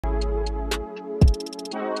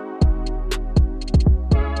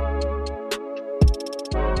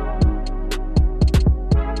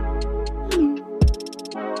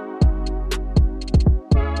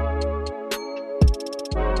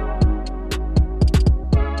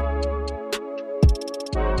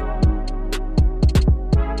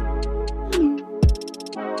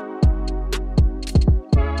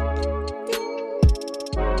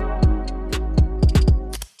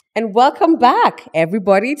And welcome back,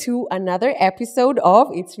 everybody, to another episode of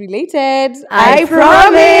It's Related. I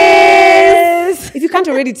promise. If you can't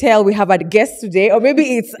already tell, we have a guest today, or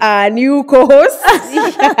maybe it's a new co-host.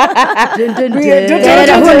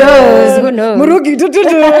 Who knows? Murugi,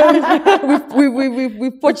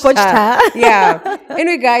 we've poached her. Yeah.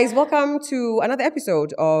 Anyway, guys, welcome to another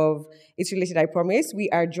episode of It's Related, I Promise. We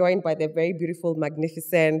are joined by the very beautiful,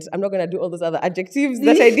 magnificent, I'm not going to do all those other adjectives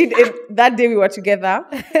that I did that day we were together.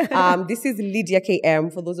 This is Lydia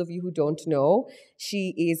KM, for those of you who don't know.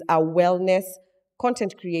 She is a wellness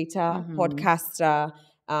content creator, podcaster.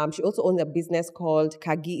 She also owns a business called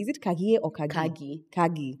Kagi. Is it Kagi or Kagi?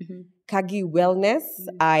 Kagi. Kagi Wellness.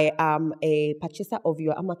 I am a purchaser of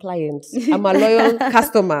your, I'm a client. I'm a loyal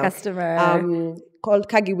customer. Called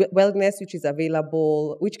Kagi Wellness, which is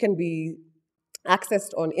available, which can be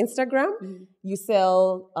accessed on Instagram. You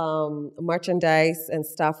sell merchandise and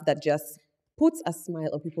stuff that just puts a smile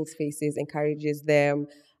on people's faces, encourages them.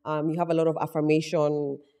 You have a lot of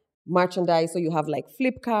affirmation merchandise. So you have like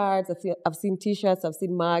flip cards. I've seen t-shirts. I've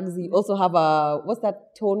seen mugs. You also have what's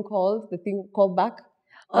that tone called? The thing called back?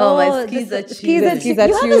 My Skiza tune. Skiza You have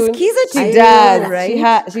a tune. Skiza tune. She does.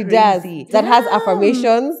 Right? She does. That has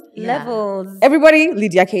affirmations. Levels. Everybody,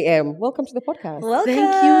 Lydia KM. Welcome to the podcast. Welcome.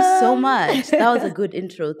 Thank you so much. That was a good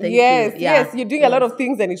intro. Thank you. Yes. You're doing a lot of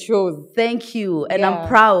things and it shows. Thank you. And I'm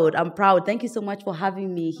proud. Thank you so much for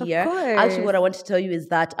having me here. Of course. Actually, what I want to tell you is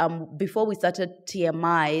that before we started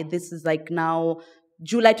TMI, this is like now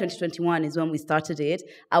July 2021 is when we started it.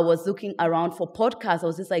 I was looking around for podcasts. I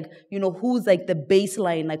was just like, who's like the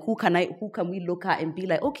baseline? Like, who can we look at and be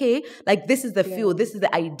like, okay, like this is the field, this is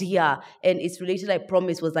the idea. And It's Related, I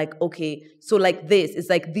Promise was like, okay, so like this, it's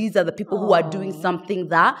like these are the people who are doing something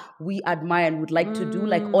that we admire and would like to do,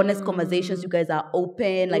 like honest conversations. You guys are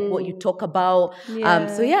open, like what you talk about.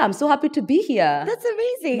 I'm so happy to be here. That's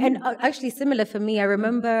amazing. And actually similar for me. I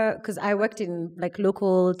remember, because I worked in like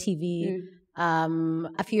local TV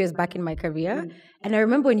a few years back in my career. And I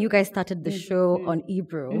remember when you guys started the show on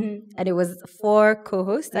Ebro, and it was 4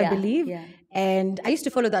 co-hosts, I believe. Yeah. And I used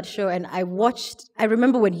to follow that show, and I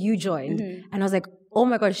remember when you joined, and I was like, oh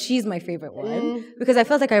my God, she's my favorite one. Because I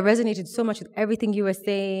felt like I resonated so much with everything you were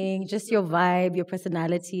saying, just your vibe, your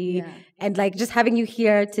personality. Yeah. And like just having you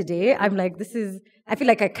here today, I'm like, I feel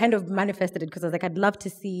like I kind of manifested it, because I was like, I'd love to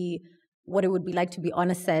see what it would be like to be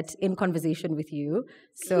on a set in conversation with you.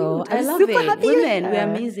 So I love super it. happy. Women, we're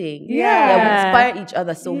amazing. Yeah. We inspire each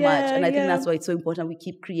other so much. And I think that's why it's so important we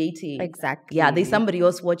keep creating. Exactly. Yeah, there's somebody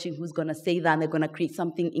else watching who's going to say that, and they're going to create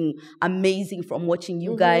something amazing from watching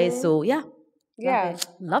you guys. So Yeah.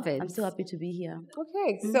 Love it. I'm so happy to be here.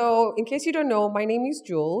 Okay, so in case you don't know, my name is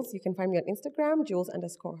Jules. You can find me on Instagram,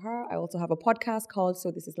 Jules_her. I also have a podcast called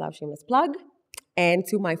So This Is Love Shameless Plug. And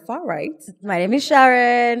to my far right, my name is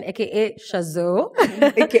Sharon, aka Shazo,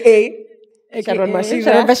 aka Sharon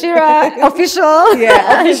Bashira, official.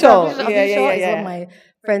 Yeah, official. Is what my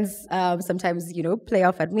friends sometimes play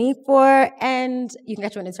off at me for. And you can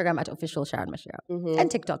catch me on Instagram at official Sharon Bashira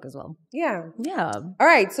and TikTok as well. Yeah. All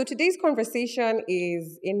right. So today's conversation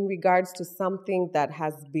is in regards to something that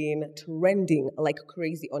has been trending like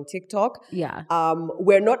crazy on TikTok. Yeah.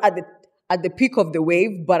 We're not at the peak of the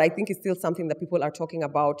wave, but I think it's still something that people are talking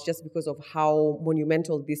about just because of how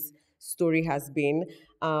monumental this story has been.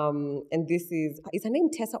 And this is her name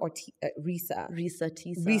Teesa or Reesa? Reesa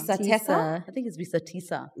Teesa. Reesa Teesa? I think it's Reesa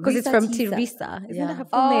Teesa. Because it's from Teresa. Isn't that her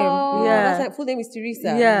full name? Yeah. That's her full name is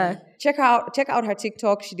Teresa. Yeah. Check out her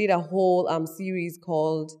TikTok. She did a whole series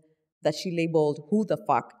called that she labeled "Who the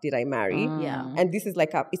Fuck Did I Marry?" Yeah. And this is it's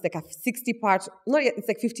like a 60-part, not yet, it's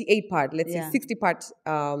like 58-part, let's say 60-part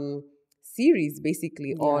series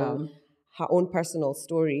basically on her own personal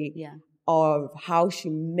story of how she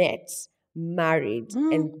met, married,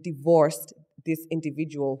 and divorced this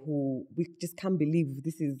individual who we just can't believe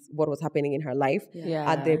this is what was happening in her life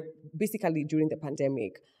basically during the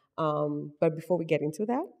pandemic. But before we get into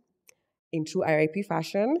that, in true RIP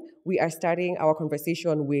fashion, we are starting our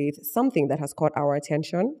conversation with something that has caught our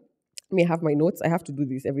attention. May have my notes. I have to do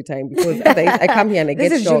this every time because I come here and I get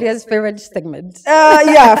This is shocked. Julia's favorite segment.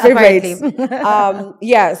 Favorite.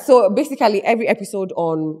 So basically every episode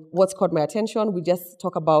on what's caught my attention, we just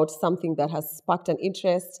talk about something that has sparked an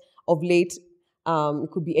interest of late. It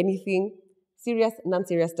could be anything. Serious,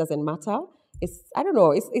 non-serious, doesn't matter. It's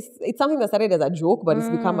something that started as a joke, but it's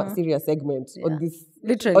become a serious segment on this.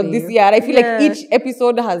 Literally. On this year. And I feel like each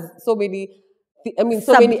episode has so many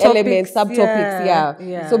so many elements, Subtopics, subtopics,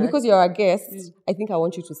 yeah. So because you're a guest, I think I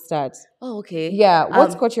want you to start. Oh, okay. Yeah,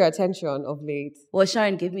 what's caught your attention of late? Well,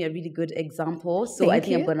 Sharon gave me a really good example, so I Thank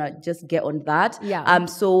think you. I'm gonna just get on that. Yeah.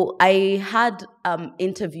 So I had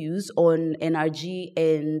interviews on NRG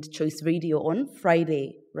and Choice Radio on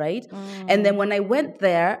Friday, right? And then when I went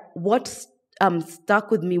there, what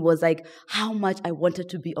stuck with me was like how much I wanted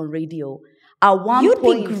to be on radio. At one You'd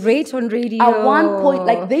point, be great on radio. At one point,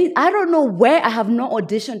 like I don't know where I have not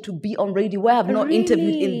auditioned to be on radio, where I have not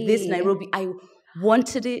interviewed in this Nairobi. I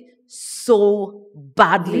wanted it so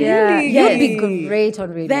badly. Yeah, Really? you'd be great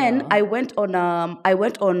on radio. Then I went on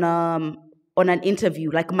an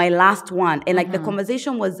interview, like my last one. And like the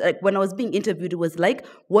conversation was like when I was being interviewed, it was like,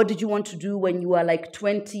 what did you want to do when you were like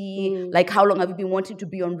 20? Like how long have you been wanting to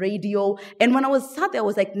be on radio? And when I was sat there, I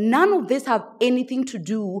was like, none of this have anything to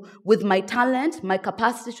do with my talent, my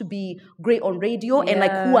capacity to be great on radio and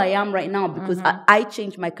like who I am right now, because I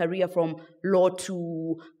changed my career from law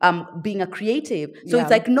to being a creative. So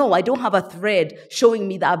it's like, no, I don't have a thread showing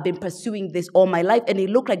me that I've been pursuing this all my life. And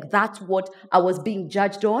it looked like that's what I was being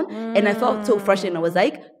judged on. And I felt so frustrated. I was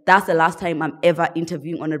like, that's the last time I'm ever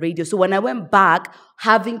interviewing on a radio. So when I went back,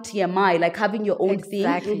 having TMI, like having your own thing,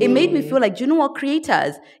 it made me feel like, do you know what,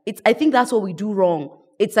 creators? I think that's what we do wrong.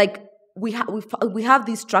 It's like we have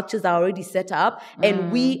these structures that are already set up,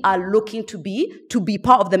 and we are looking to be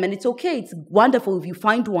part of them. And it's okay. It's wonderful if you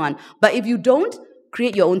find one, but if you don't,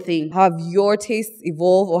 create your own thing. Have your tastes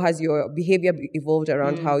evolved, or has your behavior evolved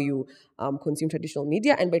around how you consume traditional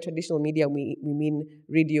media? And by traditional media, we mean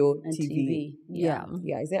radio, And TV. Yeah.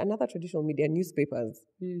 Yeah. Is there another traditional media? Newspapers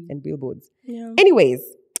and billboards. Yeah. Anyways,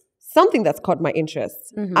 something that's caught my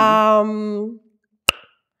interest.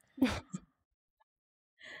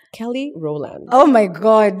 Kelly Rowland. Oh my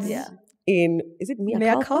God. Yeah. Is it Mia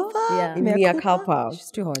Mea Culpa? culpa? Yeah. In Mea Culpa.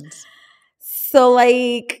 She's too hot. So,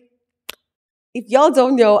 like, if y'all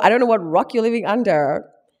don't know, I don't know what rock you're living under,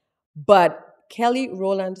 but Kelly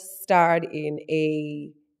Rowland starred in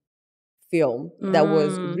a film that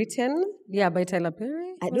was written. Yeah, by Tyler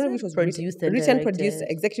Perry. I don't know if it was Produced and written, directed. produced,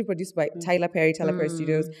 executive produced by Tyler Perry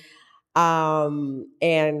Studios.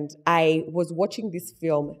 And I was watching this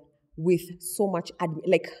film with so much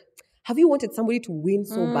have you wanted somebody to win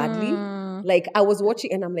so badly? Like, I was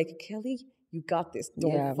watching and I'm like, Kelly, you got this.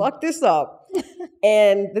 Don't fuck this up.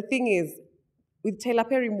 And the thing is, with Tyler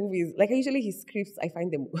Perry movies, like usually his scripts, I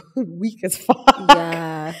find them weak as fuck.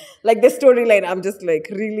 Yeah. Like the storyline, I'm just like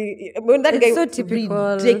really, when that It's guy, so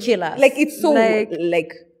typical. Ridiculous. like it's so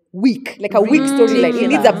Like- weak, like a weak storyline. It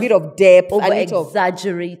needs a bit of depth, over a bit of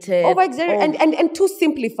exaggerated. and too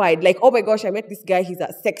simplified. Like, oh my gosh, I met this guy, he's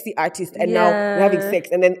a sexy artist, and now we're having sex.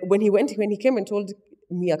 And then when he came and told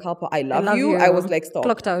Mia Culpa, I love you, I was like, stop.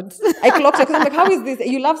 Clocked out. I clocked out because I'm like, how is this?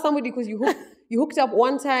 You love somebody because you hooked up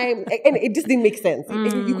one time, and it just didn't make sense.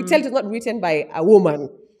 You could tell it was not written by a woman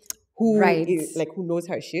who is, like, who knows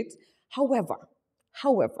her shit. However,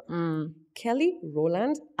 Kelly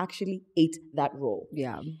Rowland actually ate that role.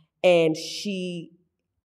 Yeah. And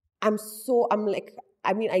I'm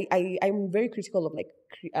very critical of like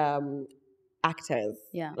actors.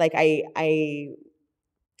 Yeah. Like I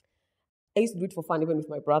used to do it for fun, even with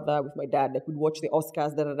my brother, with my dad. Like, we'd watch the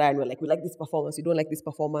Oscars, and we're like, we like this performance, we don't like this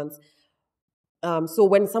performance. So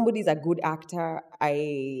when somebody's a good actor,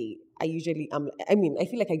 I usually I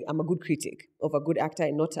feel like I'm a good critic of a good actor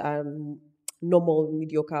and not normal,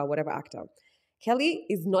 mediocre, whatever actor. Kelly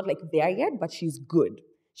is not like there yet, but she's good.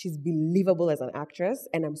 She's believable as an actress,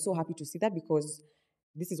 and I'm so happy to see that, because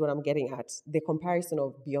this is what I'm getting at. The comparison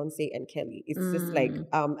of Beyonce and Kelly. It's just like,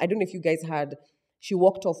 I don't know if you guys had, she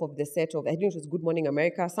walked off of the set of, I think it was Good Morning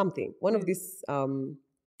America, something. One of these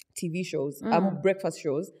TV shows, breakfast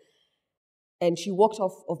shows. And she walked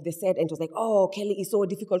off of the set and was like, oh, Kelly is so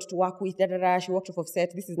difficult to work with, She walked off of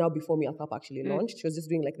set. This is now before Mia Culpa actually launched. She was just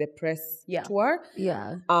doing like the press tour.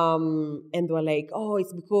 Yeah. And they were like, oh,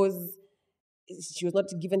 it's because she was not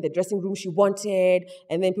given the dressing room she wanted.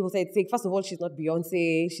 And then people said, first of all, she's not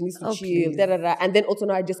Beyonce. She needs to chill, And then also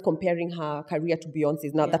now just comparing her career to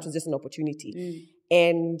Beyonce's. Now that was just an opportunity.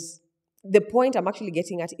 And the point I'm actually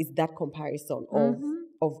getting at is that comparison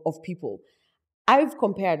of people. I've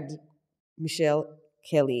compared Michelle,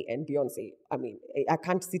 Kelly, and Beyonce. I mean, I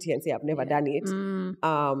can't sit here and say I've never done it.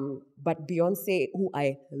 But Beyonce, who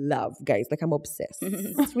I love, guys, like I'm obsessed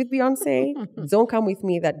with Beyonce. Don't come with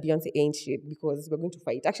me that Beyonce ain't shit, because we're going to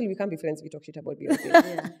fight. Actually, we can't be friends if we talk shit about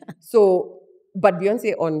Beyonce. So, but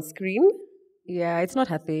Beyonce on screen. Yeah, it's not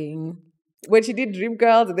her thing. when she did Dream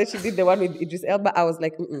Girls and then she did the one with Idris Elba, I was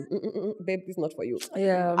like, babe, this is not for you.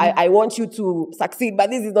 Yeah. I want you to succeed, but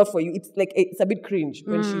this is not for you. It's like, it's a bit cringe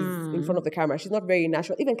when she's in front of the camera. She's not very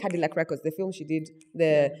natural. Even Cadillac Records, the film she did,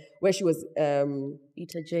 where she was...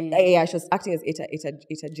 Etta James. Yeah, she was acting as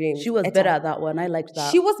Etta James. She was better at that one. I liked that.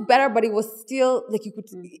 She was better, but it was still, like, you could...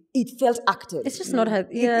 It felt acted. It's just not her.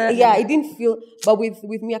 It didn't feel... But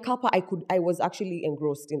with Mia Khalifa, I was actually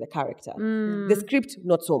engrossed in the character. The script,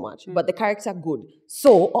 not so much, but the character, good.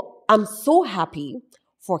 So I'm so happy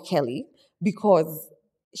for Kelly because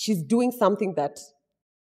she's doing something that,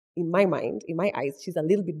 in my mind, in my eyes, she's a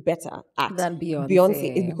little bit better at than Beyonce.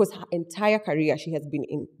 Beyonce is because her entire career she has been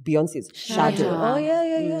in Beyonce's shadow. Oh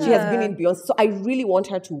yeah. She has been in Beyonce. So I really want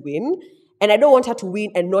her to win. And I don't want her to win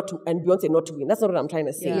and Beyonce not to win. That's not what I'm trying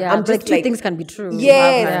to say. Yeah, I'm just two things can be true.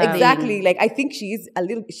 Yes, exactly. Like I think she is a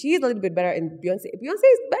little bit better in Beyonce. Beyonce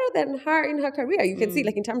is better than her in her career. You can see,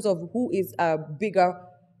 like, in terms of who is a bigger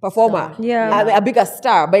performer, a bigger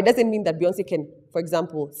star. But it doesn't mean that Beyonce can, for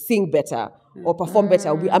example, sing better or perform better.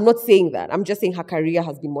 I'm not saying that. I'm just saying her career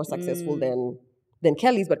has been more successful than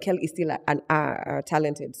Kelly's. But Kelly is still a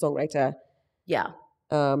talented songwriter. Yeah.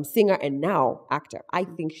 Singer and now actor. I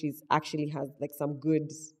think she's actually has like some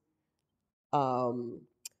good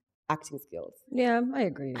acting skills. Yeah, I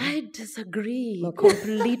agree. I disagree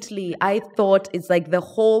completely. I thought it's like the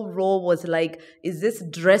whole role was like, is this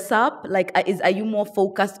dress up? Like, are you more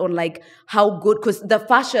focused on like how good? Because the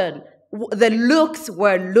fashion, the looks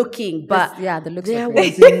were looking, but the looks there were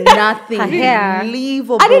was nothing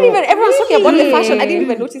believable. I didn't even, everyone's talking about the fashion. I didn't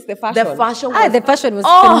even notice the fashion. The fashion was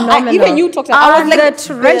phenomenal. Even you talked about, I was like, the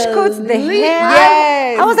trench coats, the hair.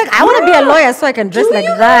 Yes. I was like, I want to be a lawyer so I can dress like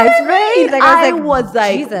that, right? Like, I was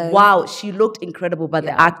like, Jesus. wow, she looked incredible, but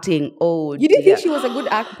the acting, you didn't think she was a good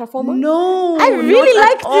performer? No, I really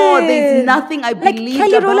liked it. There's nothing I like believed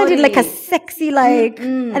Kelly about Rowland did like a it. sexy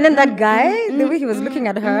and then that guy, the way he was looking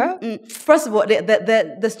at her. First of all,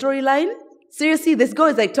 the storyline. Seriously, this girl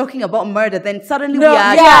is like talking about murder. Then suddenly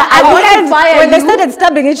I want to fire when they started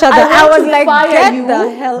stabbing each other. I was like, get the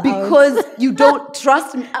hell out. Because you don't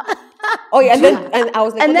trust me. Oh yeah, and I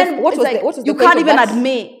was like, what was the you can't even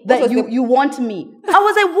admit that you want me. I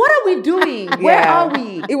was like, what are we doing? Where are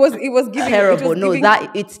we? It was giving terrible.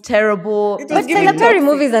 It's terrible. But Tyler Perry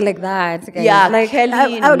movies are like that. Guys. Yeah, like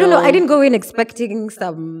Kelly. I don't know. I didn't go in expecting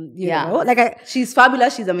some. You know, like she's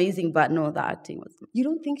fabulous. She's amazing. But no, the acting was. You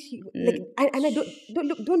don't think she like? And I don't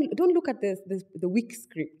look at the weak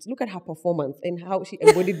script. Look at her performance and how she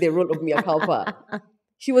embodied the role of Mia Khalifa.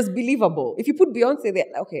 She was believable. If you put Beyonce there,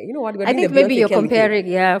 okay, you know what? I think maybe you're comparing,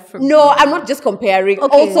 No, I'm not just comparing.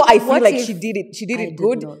 Okay, also, I feel like she did it. She did it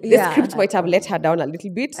good. The script might have let her down a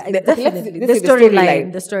little bit. Definitely,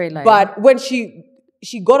 the storyline. But when she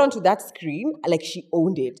got onto that screen, like she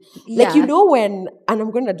owned it. Like when, and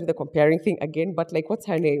I'm gonna do the comparing thing again. But like, what's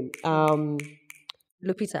her name?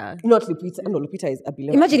 Lupita. Not Lupita. No, Lupita is a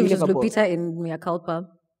believable. Imagine if it was Lupita in Mia Khalifa.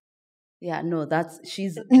 Yeah, no,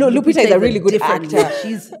 Lupita is a really good actor.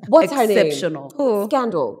 She's what's exceptional. Her name? Who?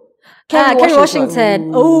 Scandal. Kerry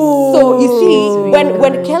Washington. Oh, so you see,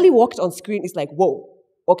 when Kelly walked on screen, it's like, whoa,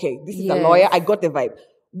 okay, this is a lawyer. I got the vibe.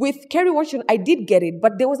 With Kerry Washington, I did get it,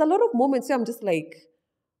 but there was a lot of moments where I'm just like,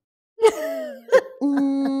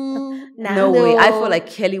 no way. I feel like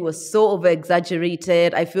Kelly was so over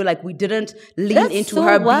exaggerated. I feel like we didn't lean into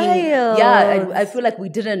her being. Yeah, I feel like we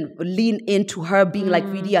didn't lean into her being like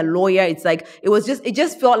really a lawyer. It's like it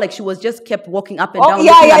just felt like she was just kept walking up and down.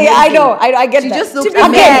 Yeah. I know. I get she that. Just looked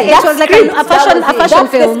again, it was like a fashion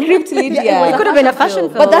film. The script, Lydia. It could have been a fashion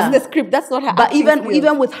film. But that's the script. That's not her. But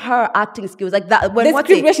even with her acting skills, like that, the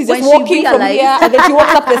script where she's just walking from here and then she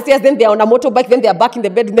walks up the stairs. Then they're on a motorbike. Then they're back in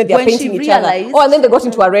the bed. And then they're painting each other. Oh, and then they got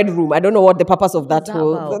into a red room. I don't know what the purpose of that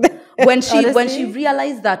was. When she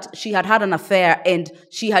realized that she had an affair and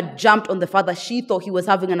she had jumped on the father, she thought he was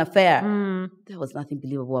having an affair. There was nothing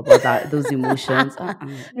believable about those emotions.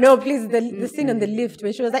 No, please, the scene on the lift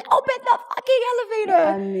when she was like, open the fucking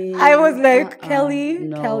elevator. I was like, Kelly,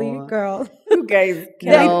 girl. You guys,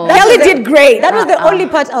 Kelly did great. That was the only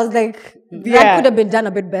part I was like, that could have been done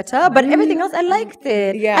a bit better, but everything else I liked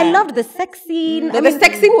it. Yeah. I loved the sex scene. The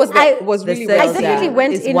sex scene was really well. I definitely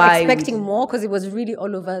went in expecting more because it was really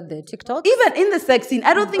all over the TikTok. Even in the sex scene,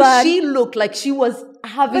 I don't think she looked like she was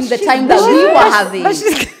having the time that we were having. But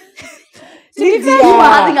you were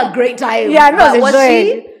having a great time. Yeah, no, was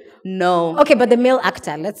she? No. Okay, but the male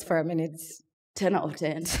actor, let's for a minute. 10 out of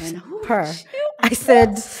 10. Her. I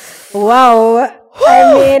said, wow.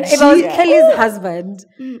 I mean, if I was Kelly's husband,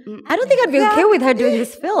 I don't think I'd be okay with her doing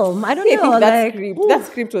this film. I don't know. That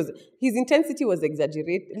script was his intensity was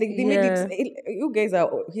exaggerated. Like they made it. You guys are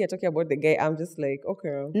here talking about the guy. I'm just like,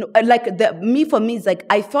 okay. No, like for me, it's like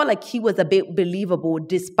I felt like he was a bit believable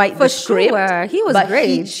despite the script. Sure. He was but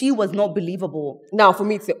great. She was not believable. Now for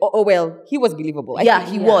me, it's well, he was believable.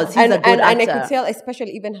 He was. He's a good actor. And I could tell,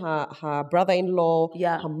 especially even her brother-in-law,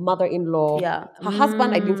 her mother-in-law, her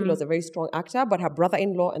husband. I didn't feel was a very strong actor, but her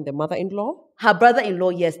brother-in-law and the mother-in-law. Her brother-in-law,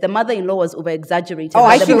 yes. The mother-in-law was over-exaggerated.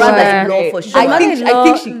 Oh, the brother-in-law for sure. I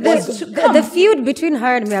think she was. The feud between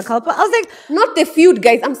her and Mia Khalifa. I was like, not the feud,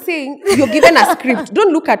 guys. I'm saying you're given a script.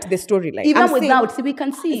 Don't look at the storyline. Even without, see, we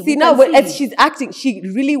can see. See now, as she's acting, she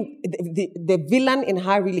really the villain in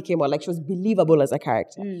her really came out. Like she was believable as a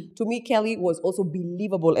character. To me, Kelly was also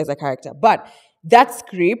believable as a character, but that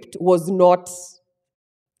script was not.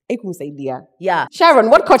 Idea. Yeah. Sharon,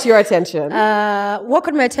 what caught your attention? What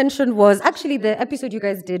caught my attention was actually the episode you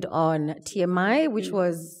guys did on TMI, which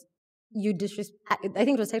was I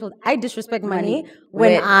think it was titled "I Disrespect Money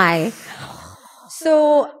When I."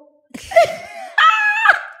 So,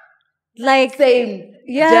 like same.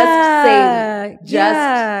 Yeah.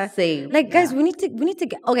 Just same. Like guys, we need to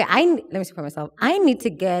get okay. Let me speak for myself. I need to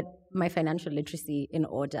get my financial literacy in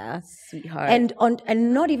order, sweetheart,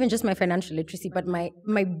 and not even just my financial literacy, but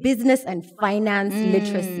my business and finance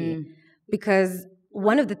literacy, because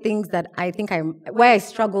one of the things that I think why I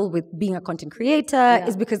struggle with being a content creator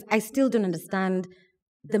is because I still don't understand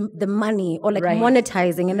the money or like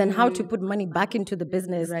monetizing and then how to put money back into the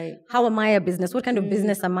business. Right. How am I a business? What kind of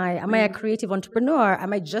business am I? Am I a creative entrepreneur?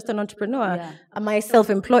 Am I just an entrepreneur? Yeah. Am I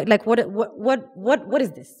self-employed? Like what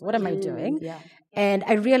is this? What am I doing? Yeah. And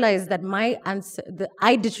I realized that my answer,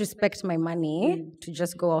 I disrespect my money, to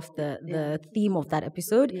just go off the theme of that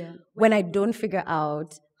episode, when I don't figure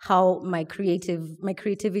out how my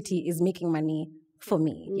creativity is making money for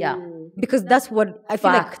me. Yeah. Because that's what I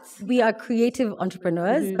feel like we are creative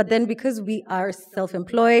entrepreneurs, but then because we are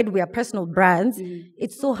self-employed, we are personal brands,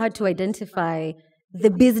 it's so hard to identify the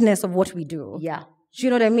business of what we do. Yeah. Do you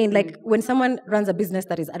know what I mean? Like when someone runs a business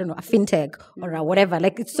that is, I don't know, a fintech or a whatever,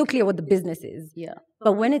 like it's so clear what the business is. Yeah.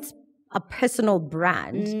 But when it's a personal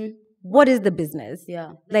brand, what is the business?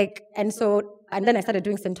 Yeah. Like, and then I started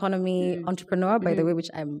doing Centonomy Entrepreneur, by the way, which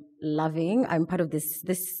I'm loving. I'm part of this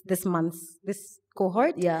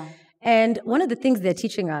cohort. Yeah. And one of the things they're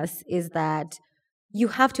teaching us is that you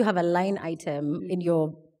have to have a line item in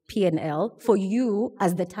your P&L for you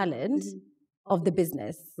as the talent of the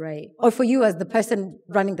business, right? Or for you as the person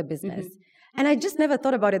running the business. And I just never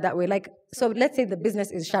thought about it that way. Like, so let's say the business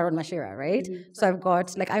is Sharon Mashira, right? So I've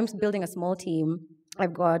got, like, I'm building a small team.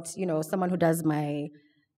 I've got, someone who does my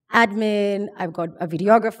admin. I've got a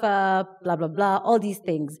videographer, blah, blah, blah, all these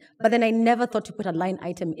things. But then I never thought to put a line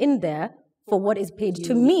item in there for what is paid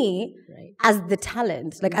to me as the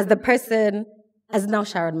talent, like as the person, as now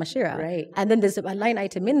Sharon Mashira. Right. And then there's a line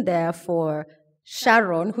item in there for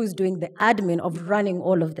Sharon, who's doing the admin of running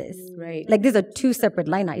all of this. Right. Like these are two separate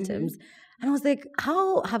line items. And I was like,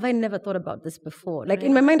 how have I never thought about this before? Like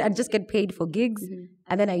in my mind, I'd just get paid for gigs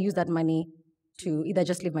and then I use that money to either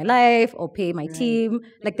just live my life or pay my team.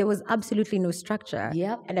 Like there was absolutely no structure.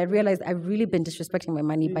 Yeah. And I realized I've really been disrespecting my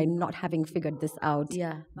money by not having figured this out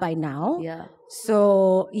by now. Yeah.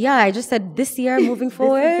 So yeah, I just said this year moving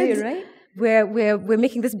forward, this year, right? We're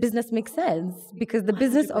making this business make sense, because the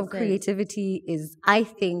business 100%. Of creativity is, I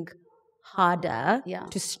think, harder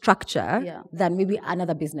to structure than maybe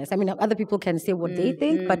another business. I mean, other people can say what they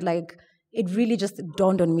think, but like it really just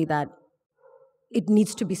dawned on me that it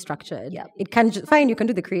needs to be structured. Yeah. It can fine, you can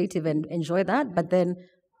do the creative and enjoy that, but then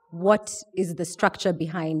what is the structure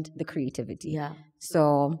behind the creativity? Yeah.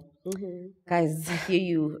 So, guys, I hear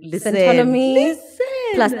you. Listen.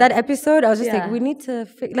 Plus that episode, I was just like, we need to,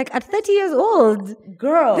 like at 30 years old,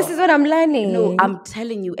 girl, this is what I'm learning. No, I'm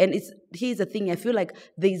telling you. And here's the thing. I feel like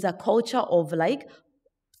there's a culture of like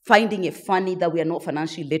finding it funny that we are not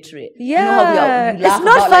financially literate. Yeah. You know how we laugh, it's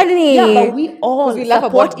not funny. Like, yeah, but we all we laugh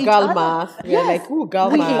support about each girl other. Math. We're like, ooh, girl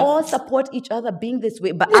we math. all support each other being this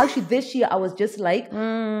way. But actually this year I was just like,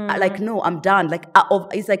 no, I'm done. Like,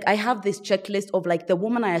 it's like I have this checklist of like the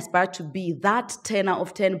woman I aspire to be, that 10 out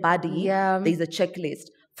of 10 body. Yeah. There's a checklist.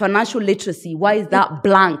 Financial literacy, why is that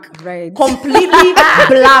blank? Right. Completely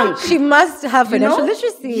blank. She must have financial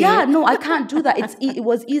literacy. Yeah, no, I can't do that. It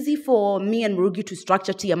was easy for me and Murugi to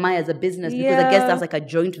structure TMI as a business because I guess that's like a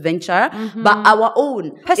joint venture. But our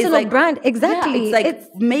own. Personal like, brand, exactly. Yeah, it's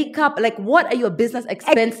like makeup, like what are your business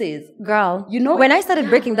expenses? Girl, you know? When I started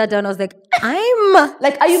breaking that down, I was like, I'm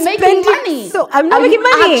like, are you making money? So I'm not making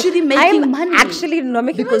money. Actually making money. Actually not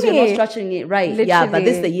making because money. You're not structuring it right. Literally. Yeah, but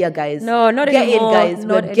this is the year, guys. No, not Get anymore. in, guys.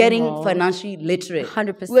 Not about getting anymore. financially literate.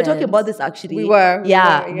 100%. We were talking about this actually. We were.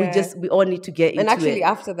 We all need to get into And actually, it.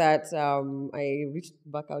 after that, I reached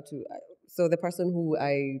back out to. So the person who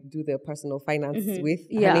I do the personal finance with,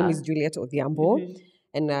 her name is Juliet Odhiambo,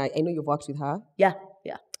 and I know you've worked with her. Yeah.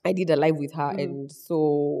 I did a live with her, and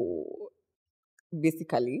so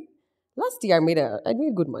basically, last year I made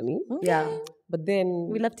good money. Yeah. But then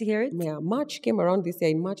We love to hear it. yeah, March came around this year.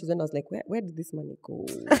 In March is when I was like, where did this money go?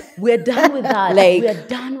 We're done with that. Like, we're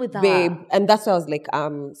done with that. Babe, and that's why I was like,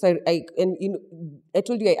 so I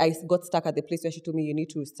told you I got stuck at the place where she told me you need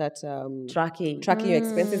to start Tracking your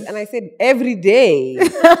expenses, and I said every day,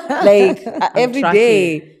 like every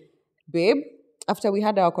day, babe. After we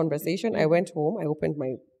had our conversation, I went home, I opened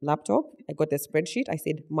my laptop, I got the spreadsheet, I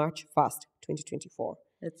said March 1st, 2024.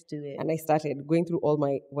 Let's do it. And I started going through all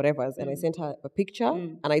my whatevers, and I sent her a picture,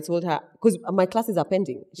 and I told her, because my classes are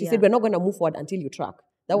pending. She said, we're not going to move forward until you track.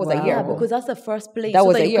 That was a year ago. Because that's the first place. That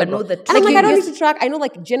was that a you year can ago. know the And I'm like, trick. I don't need to track. I know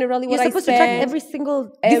like generally what You're I supposed to spend. track every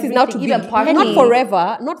single. This is now to be even part-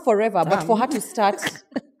 not forever, but for her to start.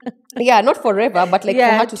 Yeah, not forever, but like for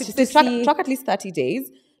her to see. track at least 30 days.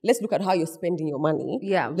 Let's look at how you're spending your money.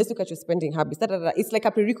 Yeah. Let's look at your spending habits. It's like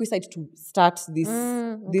a prerequisite to start this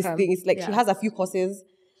thing. It's like she has a few courses.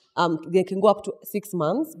 They can go up to 6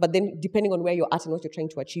 months, but then depending on where you're at and what you're trying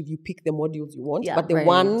to achieve, you pick the modules you want. Yeah, but the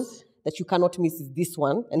one that you cannot miss is this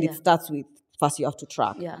one, and it starts with first you have to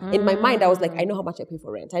track. Yeah. In my mind, I was like, I know how much I pay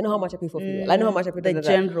for rent. I know how much I pay for fuel. I know how much I pay for The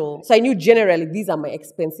general. So I knew generally these are my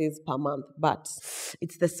expenses per month, but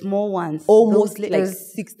It's the small ones. almost Those like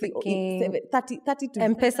those 60, freaking 30 to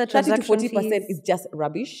M-Pesa 30 to transaction 40% fees. is just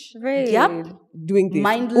rubbish. Right. Yep. Doing this,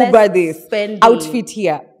 Mindless Uber this, spending. outfit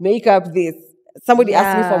here, makeup this. Somebody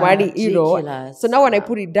asked me for money, you know. Ridiculous. So now when I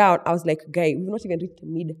put it down, I was like, guy, we've not even reached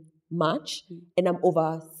mid-March, and I'm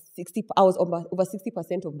over 60. I was over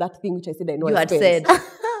 60% of that thing which I said I know You I had spent. said.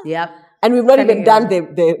 Yep. And we've not even done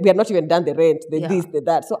we have not even done the rent, the this, the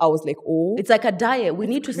that. So I was like, oh. It's like a diet. We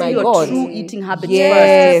need to see My your God. true eating habits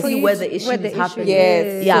Yes. first to see where the issue is happening.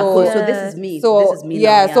 Yes. Yeah, So- so this is me. So this is me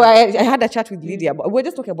yeah, now. so I had a chat with Lydia, but we're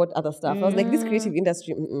just talking about other stuff. I was like, this creative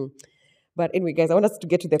industry. But anyway, guys, I want us to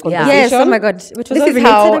get to the conversation. Yes, oh my God. Which was This all is related,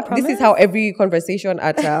 I how promise. this is how every conversation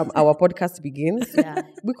at our podcast begins.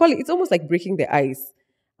 We call it. It's almost like breaking the ice,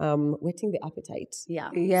 whetting the appetite.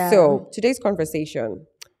 Yeah. So today's conversation,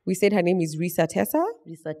 we said her name is Reesa Teesa.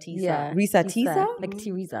 Reesa Teesa. Yeah. Reesa Teesa. Like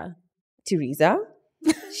Teresa. Teresa.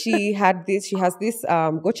 She has this.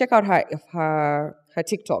 Go check out her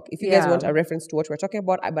TikTok if you guys want a reference to what we're talking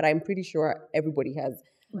about. But I'm pretty sure everybody has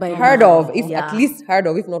heard of, at least heard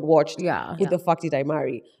of, if not watched. Who the fuck did I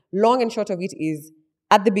marry? Long and short of it is,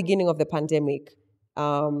 at the beginning of the pandemic,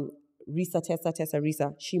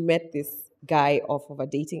 Reesa, she met this guy off of a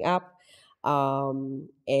dating app,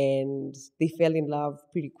 and they fell in love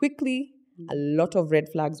pretty quickly. A lot of red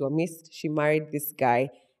flags were missed. She married this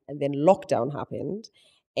guy, and then lockdown happened,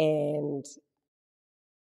 and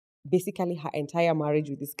basically her entire marriage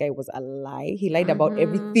with this guy was a lie. He lied about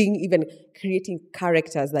everything, even creating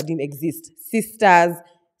characters that didn't exist. Sisters,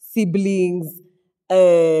 siblings.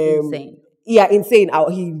 Insane. Yeah, insane.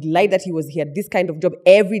 He lied that he had this kind of job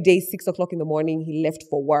every day, 6 o'clock in the morning. He left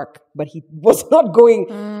for work, but he was not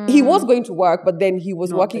going. He was going to work, but then he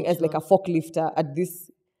was working as like a forklifter at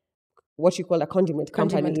this, what you call a condiment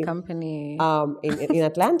company. In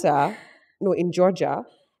Atlanta, no, in Georgia.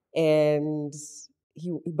 And he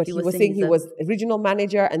was saying he was a regional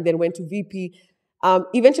manager and then went to VP.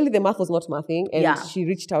 Eventually the math was not mathing, and she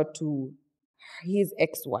reached out to his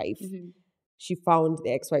ex-wife. She found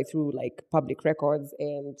the ex-wife through like public records,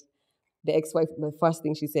 and the ex-wife, the first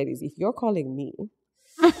thing she said is, if you're calling me,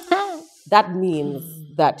 that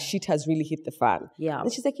means that shit has really hit the fan. Yeah.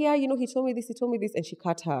 And she's like, yeah, he told me this, and she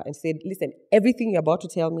cut her and said, listen, everything you're about to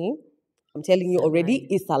tell me, I'm telling you already,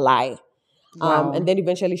 is a lie. Wow. And then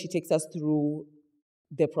eventually she takes us through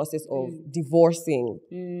the process of divorcing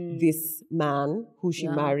this man who she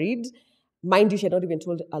married. Mind you, she had not even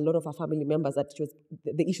told a lot of her family members that she was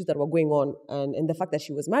the issues that were going on, and the fact that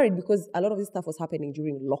she was married, because a lot of this stuff was happening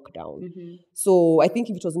during lockdown. So I think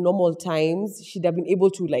if it was normal times, she'd have been able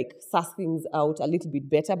to like suss things out a little bit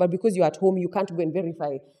better. But because you're at home, you can't go and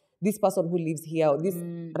verify this person who lives here, or this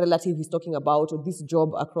relative he's talking about, or this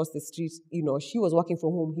job across the street. She was working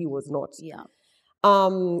from home, he was not. Yeah.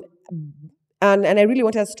 And I really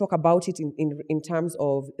want us to talk about it in terms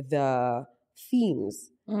of the themes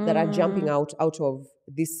that are jumping out of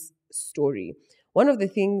this story. One of the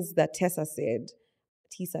things that Teesa said,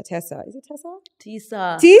 Tessa. Is it Tessa?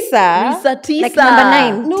 Teesa. Teesa? Reesa Teesa. Like number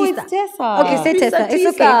 9. No, Teesa. it's Tessa. Okay, say Reesa Tessa. It's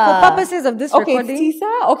okay. Teesa. For purposes of this Okay, recording. it's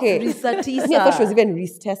Teesa? Okay. Reesa Teesa. Me, I thought she was even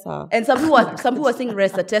Reese Tessa. And some people are saying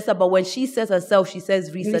Reesa Teesa, but when she says herself, she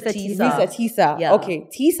says Reesa Reesa Teesa. Reesa Teesa. Yeah. Okay,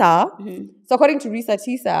 Teesa. So according to Reesa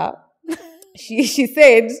Teesa, she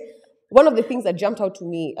said one of the things that jumped out to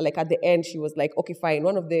me, like at the end, she was like, okay, fine.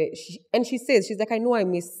 She says, she's like, I know I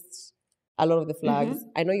missed a lot of the flags.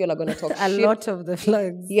 I know you're all going to talk A shit. lot of the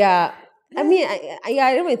flags. Yeah. I mean,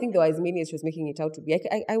 I don't even think there were as many as she was making it out to be.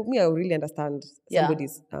 I really understand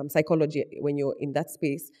somebody's psychology when you're in that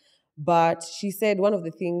space. But she said one of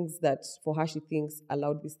the things that for her she thinks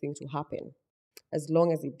allowed this thing to happen, as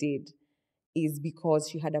long as it did, is because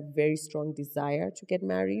she had a very strong desire to get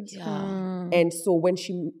married. Yeah. And so when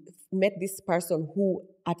she met this person who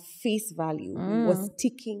at face value was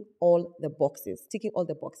ticking all the boxes,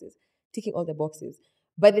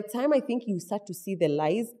 by the time I think you start to see the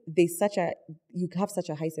lies, you have such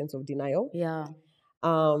a high sense of denial. Yeah.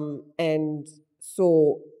 And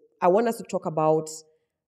so I want us to talk about,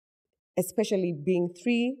 especially being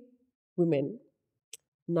 3 women,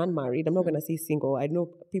 non-married. I'm not going to say single. I know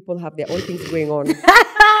people have their own things going on.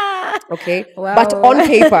 Okay? Wow. But on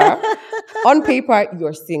paper,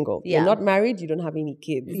 you're single. Yeah. You're not married. You don't have any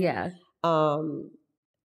kids. Yeah.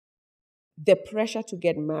 The pressure to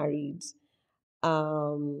get married,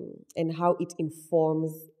 and how it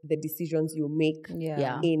informs the decisions you make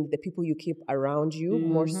Yeah. in the people you keep around you,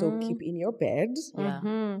 more so keep in your bed. Yeah.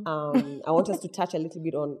 I want us to touch a little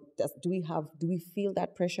bit on, do we feel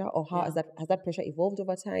that pressure, or how has that pressure evolved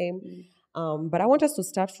over time? But I want us to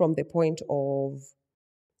start from the point of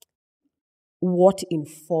what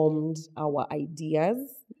informed our ideas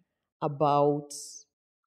about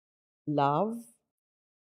love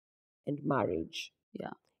and marriage. Yeah.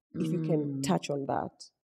 If you can touch on that.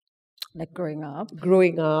 Like growing up.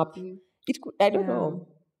 It could, I don't know.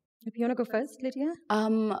 If you want to go first, Lydia?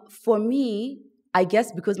 For me, I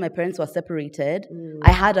guess because my parents were separated,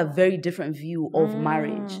 I had a very different view of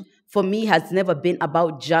marriage. For me, it has never been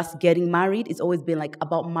about just getting married. It's always been like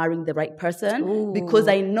about marrying the right person, because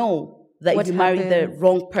I know that if you marry the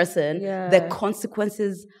wrong person, the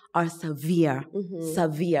consequences are severe.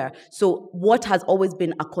 So what has always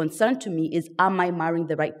been a concern to me is, am I marrying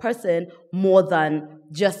the right person more than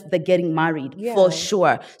just the getting married? For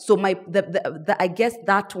sure. So I guess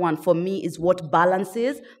that one for me is what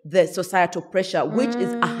balances the societal pressure, which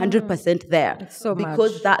is 100% there. So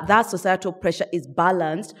because much. that societal pressure is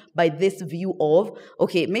balanced by this view of,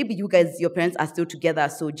 okay, maybe you guys, your parents are still together,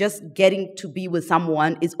 so just getting to be with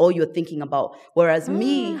someone is all you're thinking about. Whereas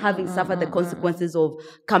me, having suffered the consequences of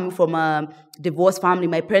coming from a divorced family,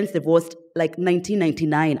 my parents divorced like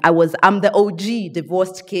 1999. I'm the OG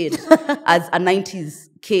divorced kid as a 90s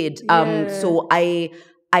kid. So I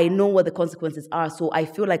know what the consequences are. So I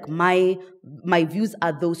feel like my views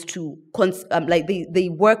are those two. Like they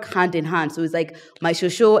work hand in hand. So it's like my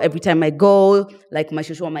shosho, every time I go, like my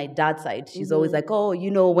shosho on my dad's side, she's always like, oh,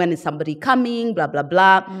 when is somebody coming, blah, blah,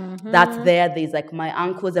 blah. That's there. There's like my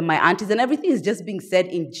uncles and my aunties, and everything is just being said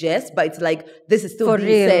in jest, but it's like, this is still For being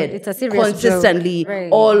real. said It's a serious consistently joke.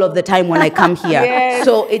 Right. all of the time when I come here.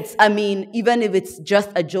 So it's, even if it's just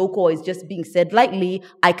a joke or it's just being said lightly,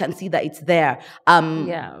 I can see that it's there.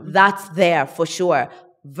 That's there for sure.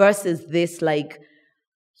 Versus this, like,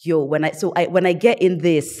 when I get in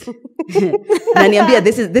this, Naniambia,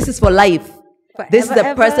 this is for life. This is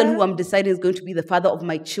the person who I'm deciding is going to be the father of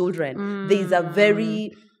my children. There's a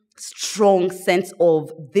very strong sense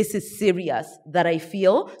of this is serious that I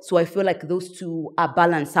feel. So I feel like those two are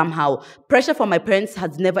balanced somehow. Pressure from my parents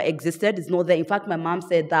has never existed. It's not there. In fact, my mom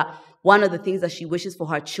said that one of the things that she wishes for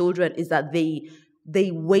her children is that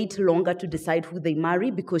they wait longer to decide who they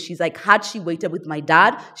marry, because she's like, had she waited with my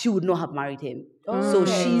dad, she would not have married him. So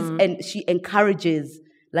she encourages,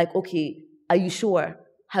 like, okay, are you sure?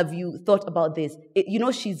 Have you thought about this?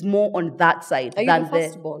 She's more on that side. Are you the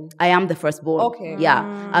firstborn? I am the firstborn. Okay.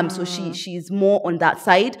 Yeah. So she's more on that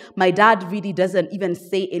side. My dad really doesn't even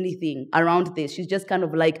say anything around this. She's just kind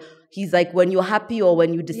of like, he's like, when you're happy or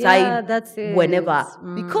when you decide, that's it. whenever,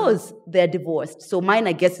 because they're divorced. So mine,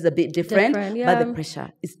 I guess, is a bit different. But the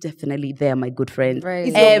pressure is definitely there, my good friend. Right.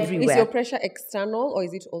 Everywhere. Is your pressure external, or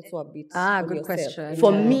is it also a bit on good yourself? question.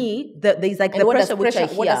 For me, there's like the pressure which I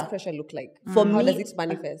hear. What does pressure look like? For How me, does it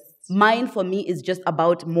manifest? Mine, for me, is just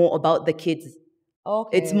more about the kids.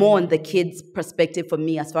 Okay. It's more on the kids' perspective for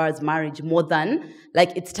me as far as marriage, more than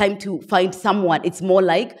like it's time to find someone. It's more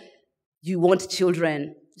like you want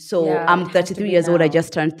children. So I'm 33 years old. I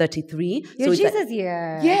just turned 33. Your so Jesus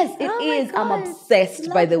year. Yes, it is. I'm obsessed,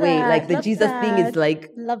 by the way. Like the Jesus thing is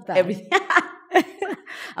like love that. everything.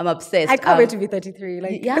 I'm obsessed. I can't wait to be 33,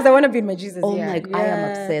 like, because I want to be in my Jesus year. My God, I am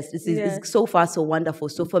obsessed. It's so far so wonderful.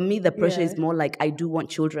 So for me, the pressure is more like I do want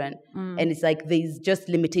children, and it's like there's just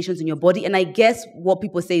limitations in your body. And I guess what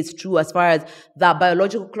people say is true as far as that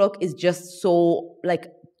biological clock is just so like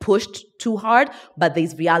pushed too hard, but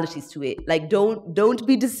there's realities to it. Like don't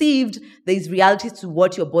be deceived. There's realities to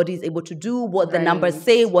what your body is able to do, what the numbers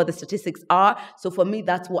say, what the statistics are. So for me,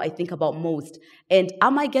 that's what I think about most. And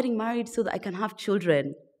am I getting married so that I can have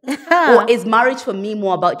children? Or is marriage for me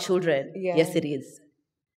more about children? Yes, it is.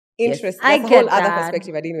 Interesting. I That's a get whole other that.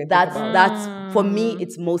 perspective I didn't even think about. That's for me,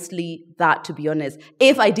 it's mostly that, to be honest.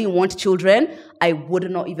 If I didn't want children, I would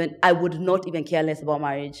not even care less about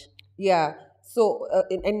marriage. Yeah. So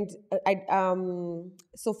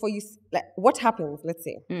so for you, like, what happens? Let's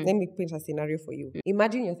say, let me paint a scenario for you.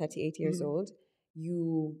 Imagine you're 38 years old.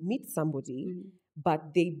 You meet somebody,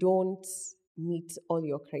 but they don't meet all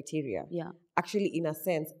your criteria. Yeah. Actually, in a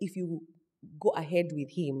sense, if you go ahead with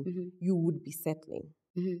him, you would be settling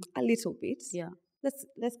a little bit. Yeah.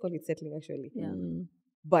 Let's call it settling. Actually. Yeah.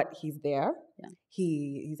 But he's there. Yeah.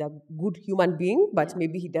 He's a good human being, but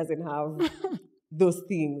maybe he doesn't have those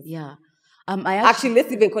things. Yeah. Actually,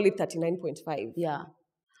 let's even call it 39.5. Yeah.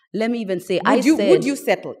 Let me even say, would you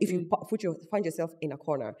settle if you find yourself in a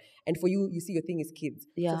corner and for you see your thing is kids?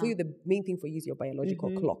 Yeah. So for you, the main thing for you is your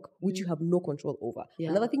biological clock, which you have no control over. Yeah.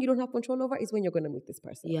 Another thing you don't have control over is when you're going to meet this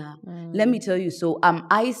person. Yeah. Let me tell you. So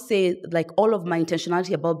I say like all of my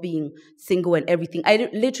intentionality about being single and everything, I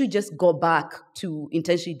literally just got back to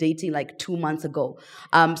intentionally dating like 2 months ago.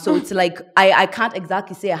 So it's like, I can't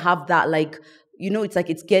exactly say I have that like, you know, it's like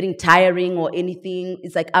it's getting tiring or anything.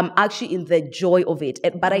 It's like I'm actually in the joy of it.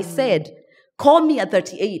 But I said, call me at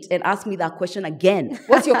 38 and ask me that question again.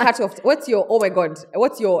 What's your cutoff? Oh my God,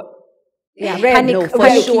 what's your... Panic, no, for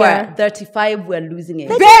panic sure. here. 35, we're losing it.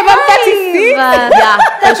 Babe, I'm 36! Yeah,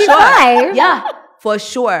 for 35? sure. Yeah, for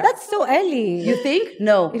sure. That's so early. You think?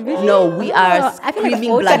 No, really no, we are I feel like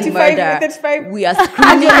screaming bloody 35, murder. 35. We are And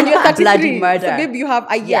screaming you're 33. bloody murder. So maybe you have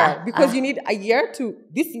a year Yeah. because you need a year to...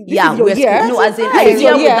 This is Yeah, your year. no, as in This a is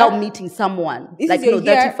year your year. without meeting someone. This Like, is your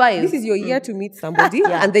no, year. 35. This is your year to meet somebody,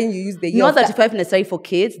 and then you use the year. Not 35 necessarily for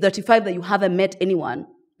kids, 35 that you haven't met anyone.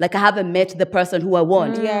 Like, I haven't met the person who I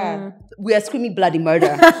want. Yeah. We are screaming bloody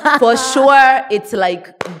murder. For sure, it's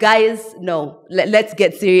like, guys, no, let's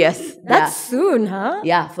get serious. That's soon, huh?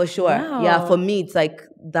 Yeah, for sure. Wow. Yeah, for me, it's like,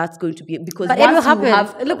 that's going to be, because But it will once you happen.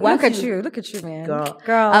 have... Look once at you. Look at you, man.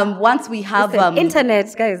 Girl. Once we have... Listen,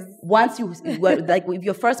 internet, guys. Once you like if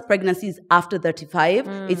your first pregnancy is after 35,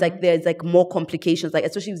 it's like there's like more complications, like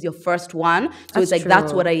especially with your first one. So it's like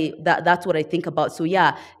that's what I think about. So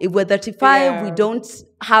yeah, if we're 35, we don't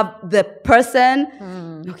have the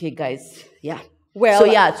person. Okay, guys, yeah. Well, so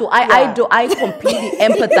yeah, so I completely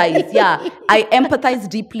empathize. Yeah, I empathize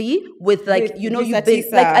deeply with like, you know, you've been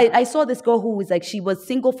Teesa. like I saw this girl who was like, she was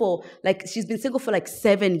single for like, she's been single for like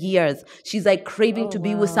 7 years. She's like craving to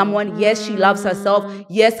be with someone. Yes, she loves herself.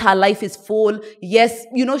 Yes, her life is full. Yes,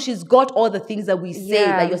 you know, she's got all the things that we say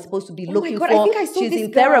that you're supposed to be looking God, for. I think I saw She's this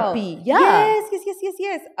in girl. therapy. Yeah. Yes.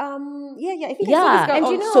 Yeah. I think I saw this girl. And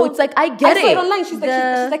on- you know, so it's like I get I saw it. it online. She's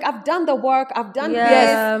like, I've done the work. I've done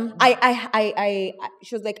this.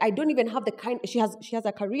 She was like, I don't even have the kind. She has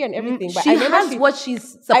a career and everything. But She I remember has what she's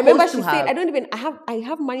supposed I remember she to said, have. I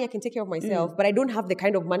have money. I can take care of myself, but I don't have the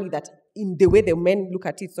kind of money that in the way the men look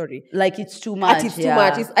at it. Sorry, Like it's too much. it's too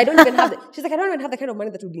much. I don't even have. She's like, I don't even have the kind of money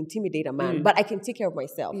that would intimidate a man, but I can take care of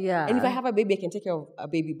myself. Yeah. And if I have a baby, I can take care of a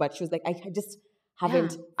baby. But she was like, I just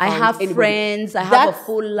haven't. I found have anybody. friends. I have a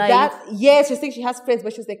full life. Yes, she's saying she has friends,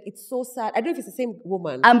 but she was like, it's so sad. I don't know if it's the same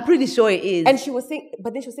woman. I'm pretty sure it is. And she was saying,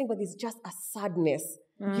 but there's just a sadness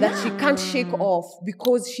that she can't shake off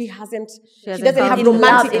because she doesn't have in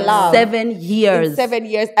romantic in love. 7 years. In 7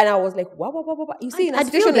 years. And I was like, wow. You see, in a I'd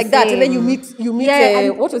situation feel the like that, and then you same. meet,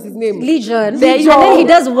 and what was his name? Legion. There you And then go. he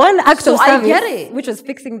does one act So of I service, get it. which was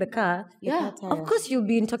fixing the car. Yeah. Of course, you'll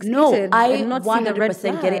be intoxicated. No, I and not see the red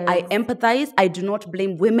 100% get it. I flags. empathize. I do not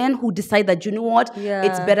blame women who decide that, you know what, Yeah.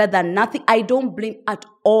 it's better than nothing. I don't blame at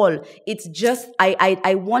all. It's just,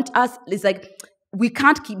 I want us, it's like, we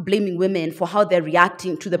can't keep blaming women for how they're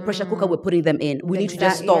reacting to the pressure cooker we're putting them in. We need to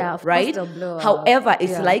just Exactly. stop, Yeah, of course right? they'll blow up. However,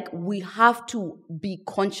 it's Yeah. like we have to be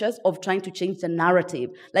conscious of trying to change the narrative.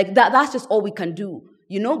 Like that's just all we can do.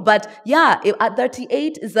 You know, but yeah, at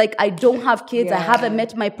 38, it's like I don't have kids. I haven't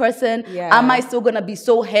met my person. Yeah. Am I still gonna be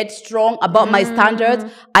so headstrong about my standards?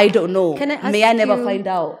 I don't know. Can I ask May I never you- find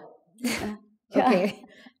out? Okay.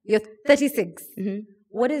 You're 36. Mm-hmm.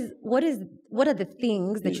 What are the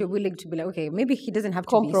things that you're willing to be like, okay, maybe he doesn't have to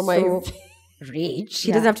Compromise. be so rich.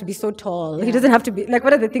 He doesn't have to be so tall. He doesn't have to be like,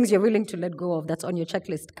 what are the things you're willing to let go of that's on your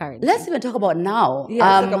checklist currently? Let's even talk about now.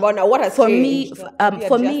 Let's talk about now. What has for changed? me,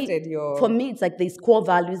 for me, it's like these core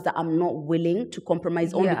values that I'm not willing to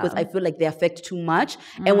compromise on because I feel like they affect too much.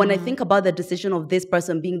 And when I think about the decision of this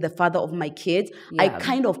person being the father of my kids, I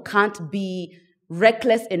kind of can't be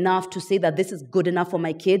reckless enough to say that this is good enough for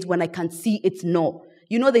my kids when I can see it's not.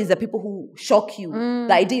 You know, there's the people who shock you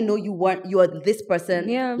that I didn't know you are this person.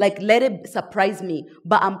 Yeah. Like, let it surprise me.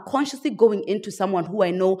 But I'm consciously going into someone who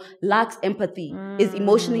I know lacks empathy, is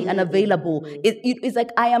emotionally unavailable. It's like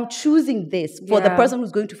I am choosing this for the person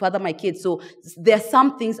who's going to father my kids. So there are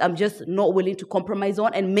some things I'm just not willing to compromise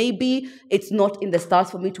on. And maybe it's not in the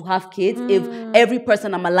stars for me to have kids if every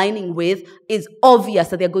person I'm aligning with is obvious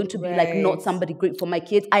that they're going to be like not somebody great for my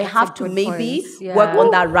kids. I have to maybe work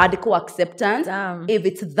on that radical acceptance. If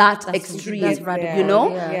it's that's extreme, that's radical, you know.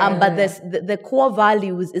 But the core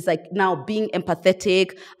values is like now being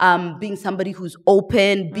empathetic, being somebody who's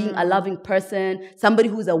open, being a loving person, somebody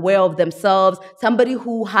who's aware of themselves, somebody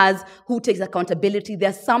who takes accountability.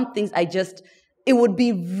 There's some things it would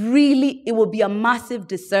be a massive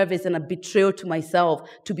disservice and a betrayal to myself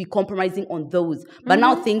to be compromising on those. But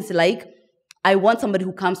now things like, I want somebody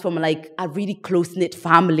who comes from like a really close-knit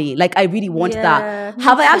family. Like, I really want that.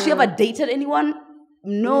 Have I actually ever dated anyone?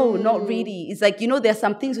 No, not really. It's like, you know, there's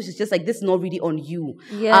some things which is just like, this is not really on you.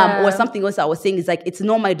 Or something else I was saying is like, it's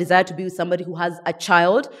not my desire to be with somebody who has a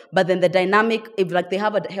child, but then the dynamic, if like they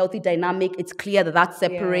have a healthy dynamic, it's clear that that's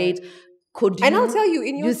separate. And I'll tell you,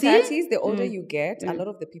 in your 30s, the older you get, a lot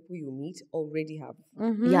of the people you meet already have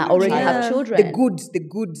have children. The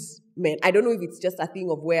goods men. I don't know if it's just a thing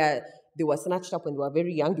of where they were snatched up when they were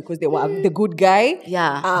very young because they were the good guy.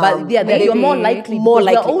 But you're more likely.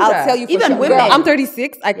 I'll tell you for even sure. women. Girl, I'm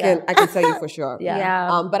 36. I can tell you for sure.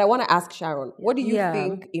 But I want to ask Sharon, what do you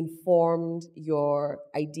think informed your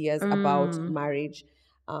ideas about marriage?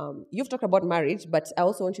 You've talked about marriage, but I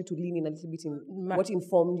also want you to lean in a little bit in what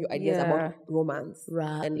informed your ideas about romance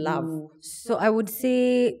and love. So I would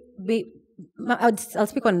say I'll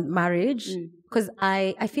speak on marriage because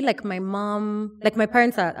I feel like my mom, like my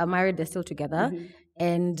parents are married, they're still together.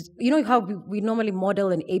 And you know how we normally model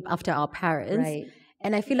and ape after our parents. Right.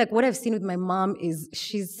 And I feel like what I've seen with my mom is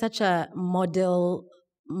she's such a model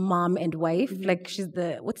mom and wife. Like she's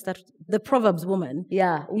the Proverbs woman.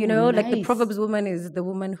 Yeah. You know, like the Proverbs woman is the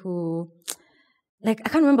woman who, like, I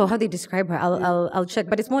can't remember how they describe her. I'll check,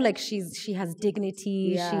 but it's more like she has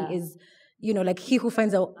dignity. She is, you know, like he who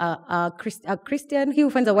finds a Christian, he who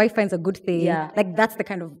finds a wife finds a good thing. Like that's the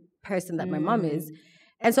kind of person that my mom is.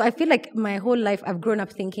 And so I feel like my whole life I've grown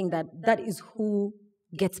up thinking that is who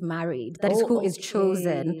gets married. That is who is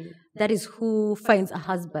chosen. That is who finds a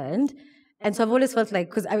husband. And so I've always felt like,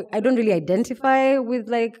 because I don't really identify with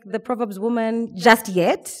like the Proverbs woman just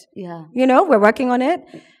yet. Yeah. You know, we're working on it.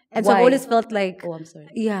 And so I've always felt like, oh, I'm sorry.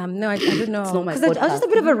 Yeah, no, I don't know. It's not my Because I was just a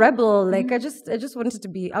bit of a rebel. Mm-hmm. Like I just wanted to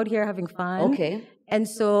be out here having fun. Okay. And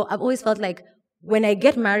so I've always felt like when I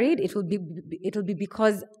get married, it will be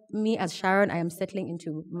because me as Sharon, I am settling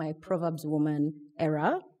into my Proverbs woman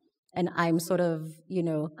era. And I'm sort of, you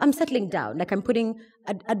know, I'm settling down. Like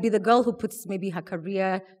I'd be the girl who puts maybe her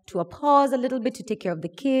career to a pause a little bit to take care of the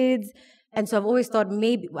kids. And so I've always thought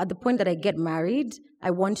maybe at the point that I get married,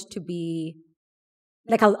 I want to be,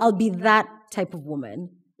 like I'll be that type of woman,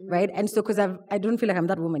 right? And so because I don't feel like I'm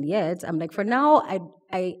that woman yet, I'm like, for now,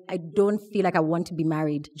 I don't feel like I want to be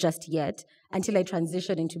married just yet until I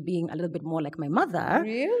transition into being a little bit more like my mother.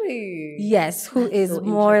 Really? Yes, who is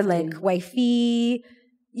more like wifey.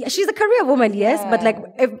 Yeah, she's a career woman, yes, but like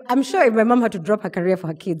I'm sure if my mom had to drop her career for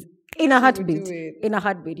her kids in a heartbeat,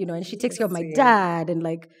 you know, and she takes care of my dad and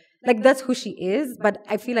like that's who she is. But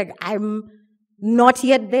I feel like I'm not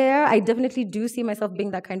yet there. I definitely do see myself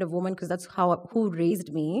being that kind of woman because that's who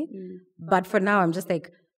raised me. But for now, I'm just like,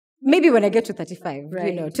 maybe when I get to 35,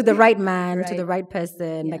 you know, to the right man, to the right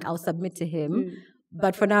person, like I'll submit to him.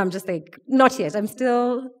 But for now, I'm just like, not yet. I'm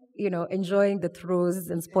still, you know, enjoying the throes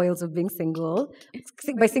and spoils of being single.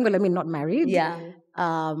 By single, I mean not married. Yeah.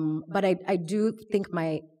 But I do think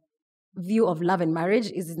my view of love and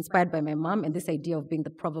marriage is inspired by my mom and this idea of being the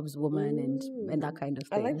Proverbs woman and that kind of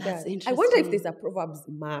thing. I like that. I wonder if there's a Proverbs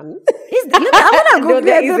man. I want to go no,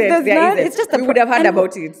 there isn't. It's just we would have heard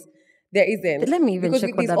about it. There isn't. Let me even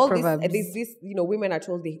check what that Proverbs. There's this, you know, women are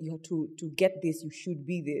told you have to get this, you should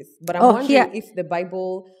be this. But I'm wondering if the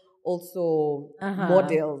Bible also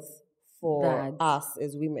models for us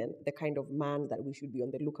as women the kind of man that we should be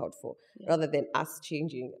on the lookout for, rather than us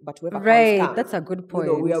changing. But whoever comes, that's a good point.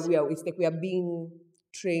 You know, it's like we are being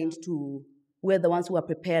trained to we're the ones who are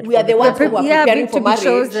prepared. We are the ones who are preparing to for be marriage.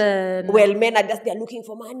 chosen. Well, men are just, they're looking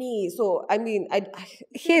for money. So, I mean,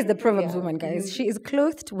 Here's the Proverbs woman, guys. She is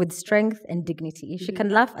clothed with strength and dignity. She can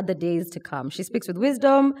laugh at the days to come. She speaks with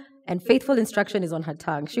wisdom, and faithful instruction is on her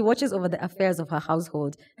tongue. She watches over the affairs of her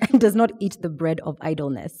household and does not eat the bread of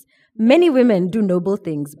idleness. Many women do noble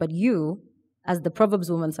things, but you, as the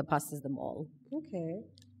Proverbs woman, surpasses them all. Okay.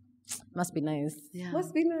 Must be nice. Yeah.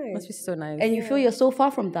 Must be nice. Must be so nice. And you feel you're so far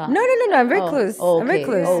from that? No. I'm very close. Oh, I'm very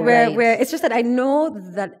okay. close. Oh, where right. it's just that I know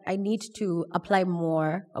that I need to apply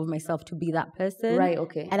more of myself to be that person. Right,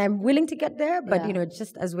 okay. And I'm willing to get there, but Yeah.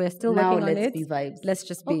 just as we're still Now working on let's it, be vibes. let's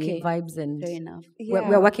just be Okay. vibes, and Fair enough.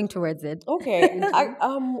 we're working towards it. Okay.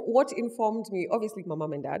 What informed me? Obviously, my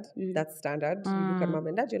mom and dad. That's standard. You look at mom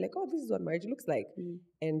and dad, you're like, oh, this is what marriage looks like.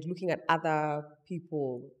 And looking at other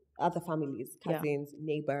people, other families, cousins,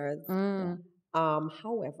 neighbors.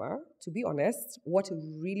 However, to be honest, what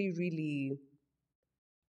really, really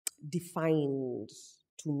defined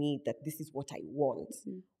to me that this is what I want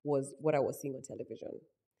was what I was seeing on television.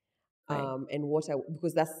 And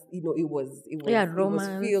because that's, it was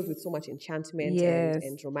filled with so much enchantment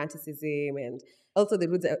and romanticism, and also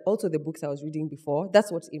the books I was reading before.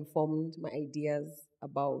 That's what informed my ideas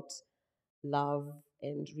about love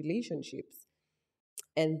and relationships.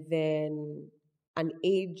 And then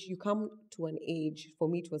you come to an age, for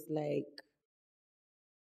me it was like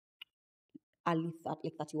early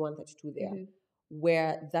like 31, 32 there,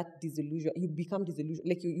 where that disillusion, you become disillusioned,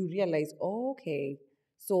 like you realize, oh, okay,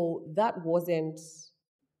 so that wasn't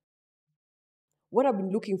what I've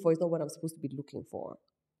been looking for, is not what I'm supposed to be looking for,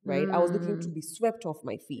 right? I was looking to be swept off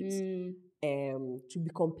my feet, to be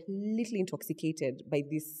completely intoxicated by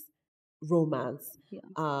this romance.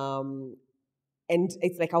 And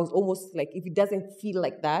it's like I was almost like, if it doesn't feel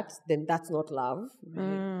like that, then that's not love.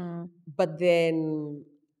 But then,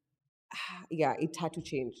 it had to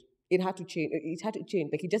change. It had to change.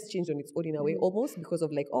 Like, it just changed on its own in a way, almost, because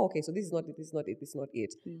of like, oh, okay, so this is not it, this is not it, this is not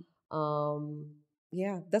it.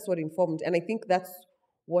 That's what informed. And I think that's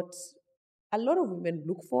what a lot of women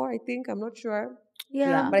look for, I think. I'm not sure.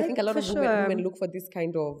 But I think a lot of women look for this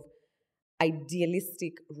kind of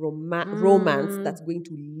idealistic romance that's going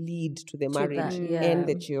to lead to the marriage and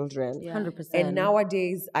the children. 100%. And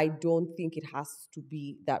nowadays, I don't think it has to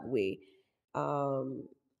be that way.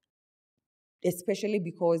 Especially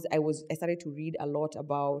because I started to read a lot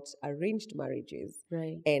about arranged marriages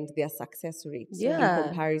and their success rates in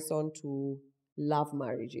comparison to love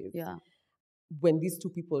marriages. When these two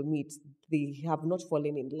people meet, they have not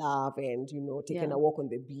fallen in love and, taken a walk on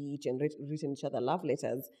the beach and written each other love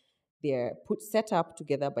letters. They're set up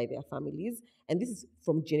together by their families, and this is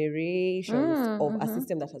from generations of a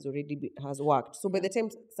system that has worked. So by the time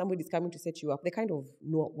somebody's coming to set you up, they kind of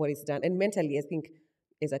know what is done. And mentally, I think,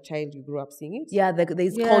 as a child, you grew up seeing it. Yeah,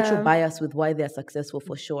 there's cultural bias with why they're successful,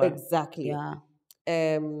 for sure. Exactly. Yeah.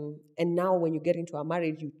 And now when you get into a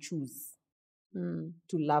marriage, you choose to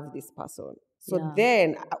love this person. So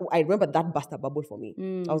then I remember that burst a bubble for me.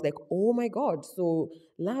 I was like, oh my God. So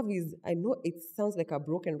love is, I know it sounds like a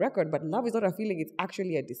broken record, but love is not a feeling, it's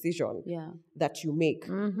actually a decision that you make.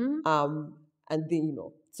 And then,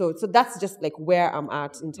 so that's just like where I'm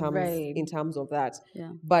at in terms of that.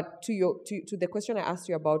 But to the question I asked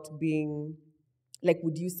you about being, like,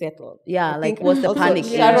 would you settle? Yeah, like, what's the panic?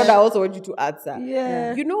 Sharon, I also want you to answer.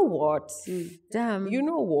 Yeah. You know what? Damn. You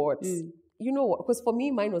know what? You know what? Because for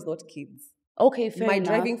me, mine was not kids. Okay, fair My enough.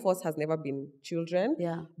 driving force has never been children.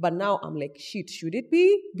 Yeah. But now I'm like, shit, should it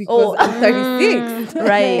be? Because I'm 36.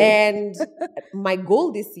 Right. And my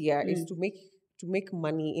goal this year is to make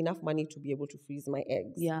enough money to be able to freeze my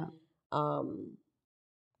eggs. Yeah.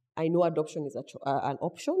 I know adoption is an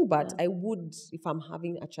option, but I would, if I'm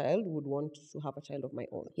having a child, would want to have a child of my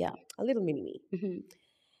own. Yeah. A little mini me.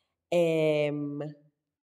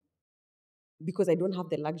 Because I don't have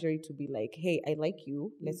the luxury to be like, hey, I like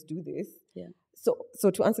you, let's do this. Yeah.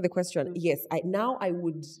 So to answer the question, yes, I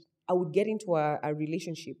would get into a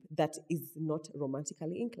relationship that is not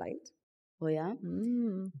romantically inclined. Oh yeah.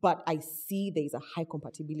 But I see there is a high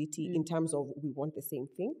compatibility in terms of we want the same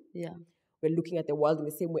thing. Yeah. We're looking at the world in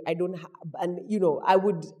the same way.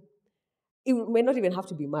 It may not even have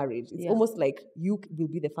to be marriage. It's almost like you will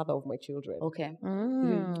be the father of my children. Okay.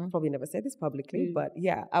 Probably never said this publicly, but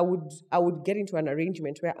yeah, I would get into an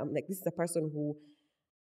arrangement where I'm like, this is a person who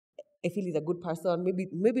I feel is a good person.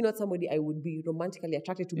 Maybe not somebody I would be romantically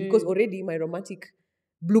attracted to, because already my romantic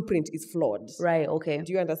blueprint is flawed. Right. Okay.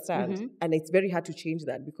 Do you understand? And it's very hard to change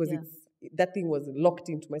that, because that thing was locked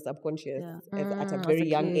into my subconscious at a very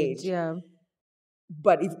young age. Yeah.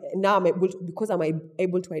 But now I'm able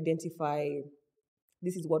to identify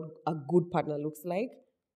this is what a good partner looks like,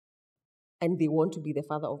 and they want to be the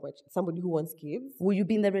father of somebody who wants kids. Will you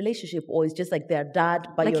be in the relationship, or it's just like their dad,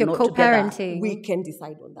 but Like you're you're not together? co-parenting. We can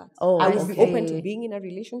decide on that. Oh, I would be okay. open to being in a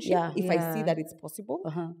relationship if I see that it's possible,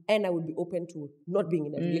 and I would be open to not being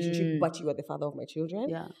in a relationship, but you are the father of my children.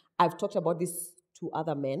 Yeah. I've talked about this to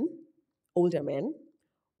other men, older men,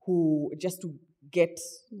 who just to get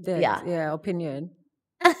opinion.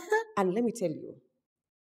 And let me tell you,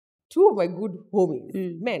 two of my good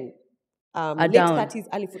homies, men, late down. 30s,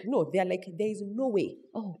 early 40s, no, they're like, there is no way.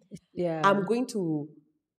 Oh, Yeah. I'm going to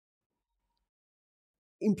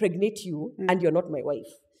impregnate you and you're not my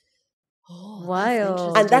wife.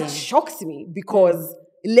 Wild. And that shocks me because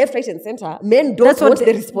left, right, and center, men don't want the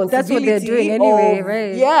responsibility. That's what they're doing anyway,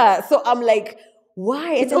 right? Yeah. So I'm like,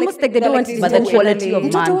 why? It's almost like they don't want to. But the quality of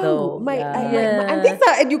man, Mtoto though. wangu, and these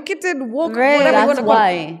are educated, woke, Right. whatever you That's wanna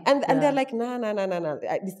why. call it. And they're like, nah,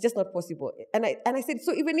 it's just not possible. And I said,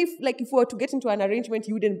 so even if we were to get into an arrangement,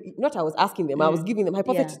 you wouldn't. Not I was asking them, I was giving them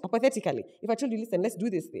hypothetically. If I told you, listen, let's do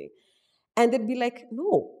this thing, and they'd be like,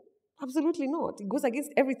 no, absolutely not. It goes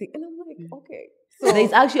against everything. And I'm like, okay. So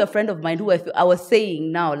there's actually a friend of mine who I was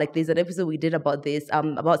saying now, like there's an episode we did about this,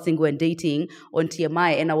 about single and dating on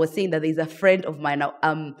TMI, and I was saying that there's a friend of mine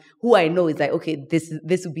who I know is like, okay, this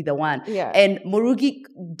would be the one. Yeah. And Murugi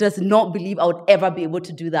does not believe I would ever be able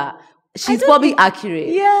to do that. She's probably accurate.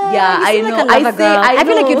 Yeah, you I seem know. like a lover girl. I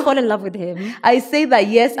feel like know. you'd fall in love with him. I say that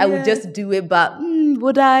yes, I would just do it, but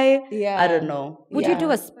would I? Yeah. I don't know. Would you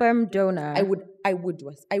do a sperm donor? I would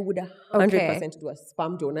 100% do a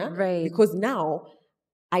sperm donor. Right. Because now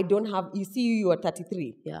I don't have, you are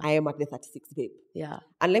 33. Yeah. I am at the 36, babe. Yeah.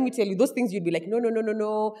 And let me tell you, those things you'd be like,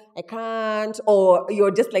 no, I can't. Or you're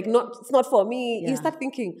just like, it's not for me. Yeah. You start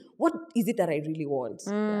thinking, what is it that I really want?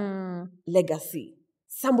 Legacy.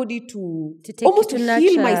 Somebody to take almost to to nurture.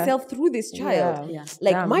 heal myself through this child. Yeah.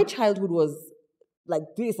 Like my childhood was like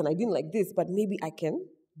this and I didn't like this, but maybe I can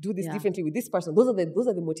do this differently with this person. Those are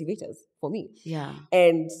the motivators for me. Yeah.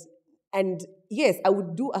 And yes, I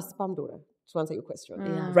would do a sperm donor to answer your question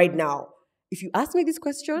right now. If you ask me this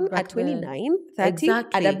question at 29, 30,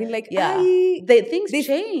 I'd have been like, things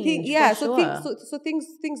change. So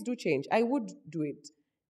things do change. I would do it.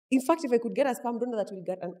 In fact, if I could get a sperm donor that will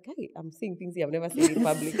get, and I'm saying things I've never said in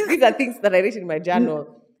public. These are things that I write in my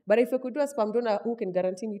journal. But if I could do a sperm donor who can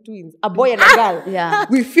guarantee me twins, a boy and a girl,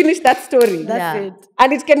 we finish that story. That's it.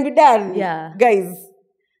 And it can be done. Yeah. Guys,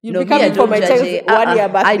 you'll be me, I coming for don't my judge child's it. 1 year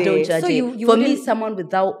birthday. I don't judge So it. you For me, wouldn't- someone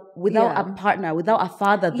without a partner, without a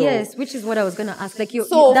father, though. Yes, which is what I was going to ask. Like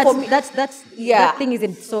So for me- that thing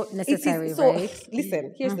isn't so necessary, so, right?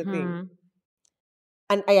 Listen, here's the thing.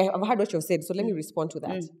 And I've heard what you've said, so let me respond to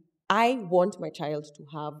that. I want my child to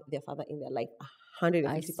have their father in their life 150%.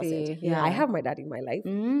 I see, I have my dad in my life.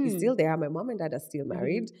 He's still there. My mom and dad are still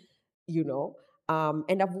married,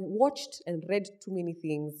 and I've watched and read too many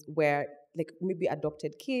things where like maybe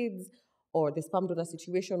adopted kids or the sperm donor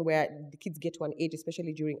situation where the kids get to an age,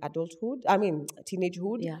 especially during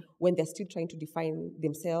teenagehood, when they're still trying to define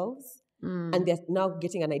themselves and they're now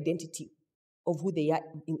getting an identity of who they are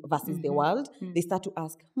versus the world. They start to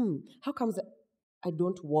ask, how comes I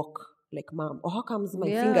don't walk like mom? Or how comes my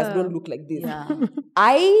fingers don't look like this? Yeah.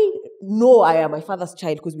 I know I am my father's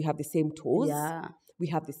child because we have the same toes. Yeah. We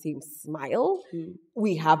have the same smile.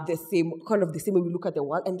 We have the same way we look at the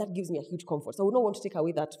world. And that gives me a huge comfort. So I would not want to take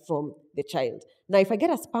away that from the child. Now, if I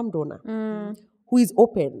get a sperm donor who is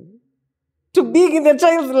open to being in the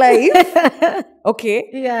child's life, okay?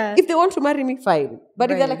 Yeah. If they want to marry me, fine.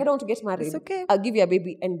 But if they're Right. like, I don't want to get married, It's okay. I'll give you a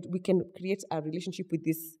baby and we can create a relationship with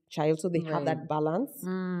this child so they have that balance.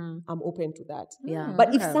 I'm open to that. Yeah.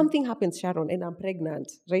 But if something happens, Sharon, and I'm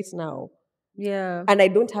pregnant right now, Yeah. and I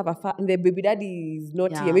don't have the baby daddy is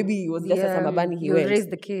not here, maybe he was just a Samabani, he you went. raise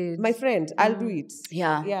the kid. My friend, I'll do it.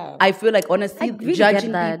 Yeah. Yeah. I feel like, honestly, I really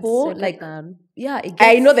judging get that. people, I get like, that. it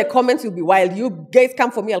I gets, know the comments will be wild. You guys come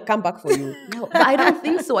for me, I'll come back for you. no, but I don't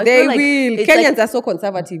think so. I They feel like will. it's Kenyans like, are so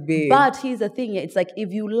conservative, babe. but here's the thing, it's like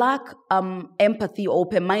if you lack empathy or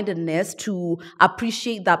open-mindedness to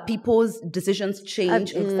appreciate that people's decisions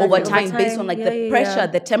change over time based on like the pressure,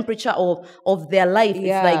 the temperature of their life.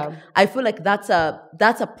 Yeah. It's like, I feel like that's a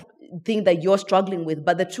thing that you're struggling with.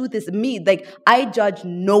 But the truth is, me, like, I judge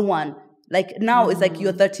no one. Like now it's like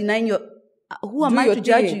you're 39, who am Do I your to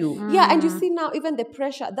judge thing. you? Yeah, and you see now even the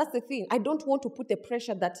pressure, that's the thing. I don't want to put the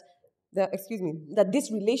pressure that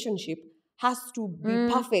this relationship has to be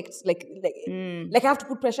perfect. Like I have to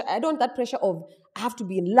put pressure. I don't want that pressure of I have to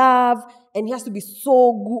be in love and he has to be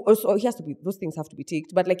so good. So he has to be, those things have to be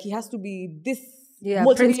ticked, but like he has to be this Yeah,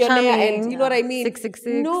 Prince multi-millionaire, Charming, and you know what I mean?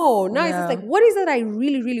 666. No, now it's Yeah. just like, what is it I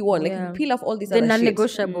really, really want? Like, Yeah. you peel off all these The other shit.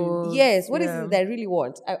 non-negotiables. Yes, what is Yeah. it that I really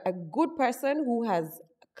want? A good person who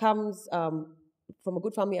comes from a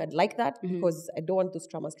good family. I'd like that because I don't want those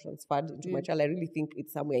traumas transferred into my child. I really think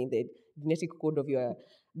it's somewhere in the genetic code of your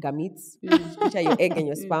gametes, which are your egg and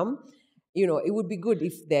your sperm. You know, it would be good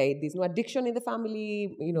if there's no addiction in the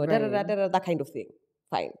family, you know, that kind of thing.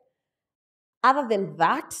 Fine. Other than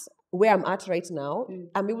that, where I'm at right now,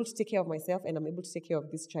 I'm able to take care of myself and I'm able to take care of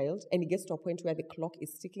this child. And it gets to a point where the clock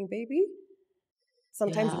is ticking, baby.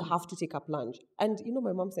 Sometimes you have to take a plunge. And you know,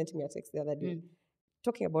 my mom sent me a text the other day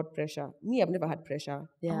talking about pressure. Me, I've never had pressure.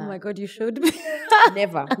 Oh my God, you showed me.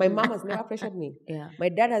 Never. My mom has never pressured me. Yeah. My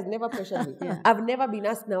dad has never pressured me. I've never been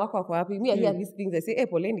asked now. Me, I hear these things. I say, hey,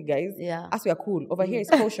 Poleni, guys. Yeah. As we are cool. Over here is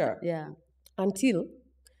kosher. Yeah. Until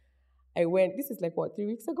I went, this is like what, 3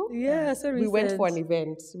 weeks ago? Yeah, so We went for an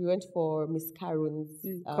event. We went for Miss Karun's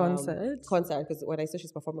concert. Because when I saw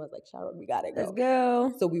she's performing, I was like, Sharon, we gotta go. Let's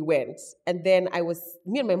go. So we went. And then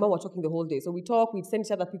me and my mom were talking the whole day. So we talk, we'd send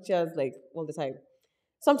each other pictures like all the time.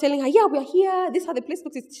 So I'm telling her, yeah, we're here. This is how the place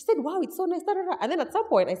looks. She said, wow, it's so nice. Da, da, da. And then at some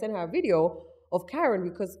point, I sent her a video of Karen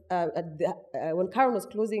because when Karen was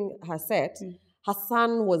closing her set, her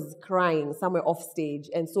son was crying somewhere off stage.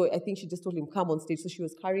 And so I think she just told him, come on stage. So she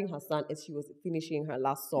was carrying her son as she was finishing her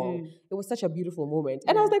last song. It was such a beautiful moment.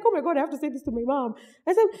 And I was like, oh my God, I have to say this to my mom.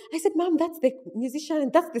 I said, Mom, that's the musician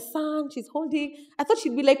and that's the son she's holding. I thought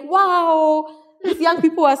she'd be like, wow, these young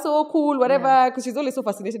people are so cool, whatever. Because she's always so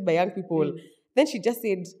fascinated by young people. Then she just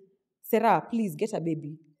said, Sarah, please get a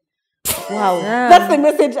baby. Wow. Yeah. That's the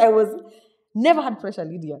message I was. Never had pressure,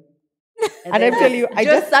 Lydia. And I tell you, I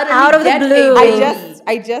just out of the blue.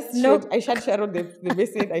 I showed Sharon the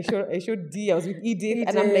message. I showed D. I was with Edith,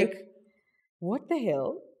 and I'm like, what the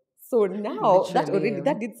hell? So now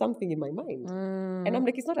that did something in my mind, and I'm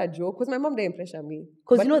like, it's not a joke because my mom didn't pressure me.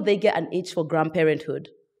 Because you know they get an age for grandparenthood.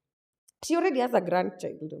 She already has a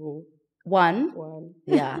grandchild. One.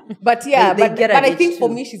 Yeah. But I think for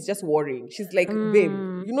me, she's just worrying. She's like, babe,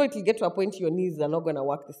 you know, it'll get to a point your knees are not going to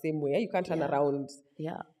work the same way. You can't turn around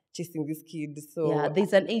chasing this kid. So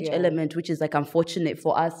there's an age element, which is like unfortunate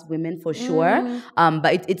for us women for sure.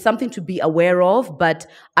 But it's something to be aware of. But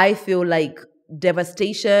I feel like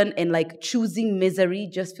devastation and like choosing misery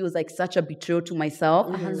just feels like such a betrayal to myself.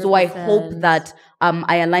 100%. So I hope that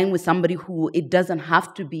I align with somebody who it doesn't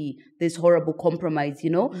have to be this horrible compromise, you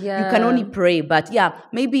know? You can only pray. But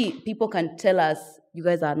maybe people can tell us. You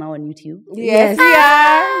guys are now on YouTube. Yes.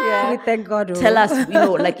 Yeah. We thank God. Tell us, you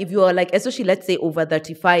know, like if you are like, especially let's say over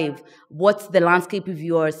 35, what's the landscape if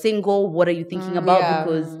you are single? What are you thinking about?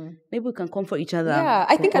 Because maybe we can comfort each other. Yeah,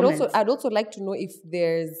 I think I'd also like to know if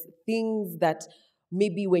there's things that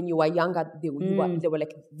maybe when you were younger, they were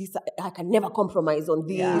like, this, I can never compromise on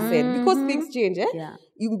this. And because things change,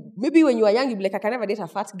 maybe when you were young, you'd be like, I can never date a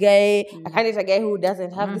fat guy. I can't date a guy who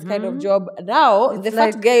doesn't have this kind of job. Now, it's the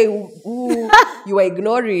fat guy who you are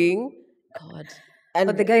ignoring. God.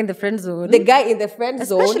 But the guy in the friend zone. The guy in the friend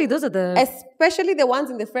zone. Especially the ones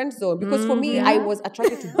in the friend zone. Because for me, I was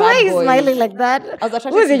attracted to bad boys. Why are you smiling like that? I was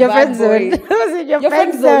attracted to bad boys. Who's in your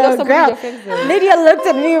friend zone? Girl. Your friend zone. Lydia looked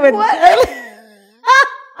at me with...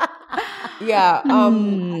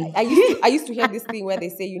 I used to hear this thing where they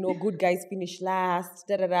say, you know, good guys finish last,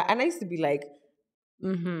 da da da. And I used to be like,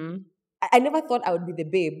 I never thought I would be the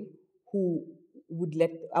babe who would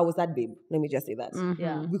I was that babe. Let me just say that.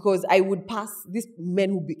 Because I would pass these men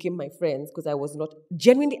who became my friends because I was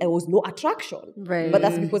no attraction. Right. But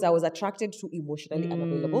that's because I was attracted to emotionally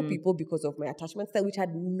unavailable people because of my attachment style, which I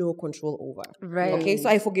had no control over. Right. Okay, so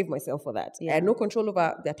I forgive myself for that. I had no control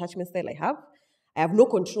over the attachment style I have. I have no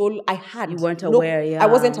control. You weren't aware, I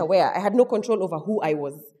wasn't aware. I had no control over who I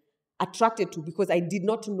was attracted to because I did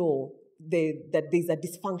not know that there's a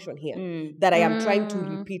dysfunction here that I am trying to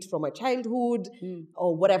repeat from my childhood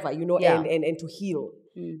or whatever, you know, and to heal.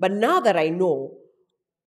 But now that I know,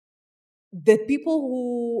 the people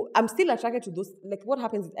who I'm still attracted to those, like what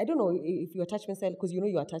happens, I don't know if your attachment style, because you know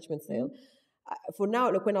your attachment style. For now,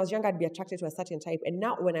 like when I was younger, I'd be attracted to a certain type. And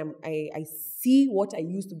now when I see what I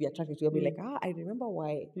used to be attracted to, I'll be like, I remember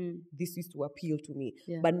why this used to appeal to me.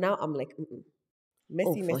 But now I'm like,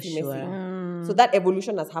 messy. So that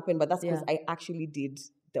evolution has happened, but that's because I actually did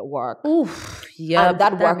the work. And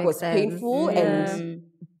that work was painful and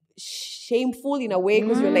shameful in a way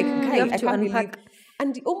because you're like, I can't believe.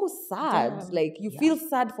 And almost sad. Like you feel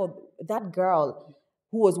sad for that girl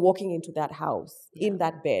who was walking into that house, in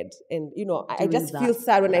that bed. And, you know, I just feel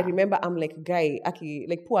sad when I remember, I'm like,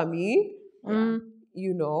 like, poor me,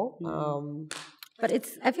 you know. But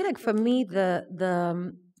I feel like for me, the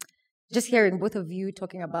just hearing both of you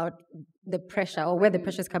talking about the pressure or where the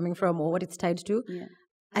pressure is coming from or what it's tied to,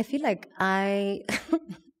 I feel like I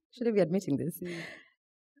should I be admitting this?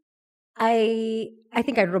 I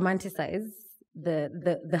think I romanticize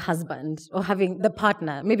the husband or having the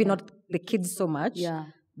partner, maybe not the kids so much,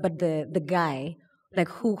 but the guy. Like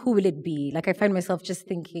who will it be? Like I find myself just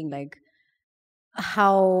thinking like,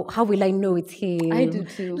 how will I know it's him? I do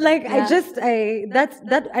too. Like that's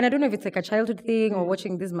and I don't know if it's like a childhood thing or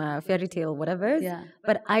watching this my fairy tale, whatever. Yeah.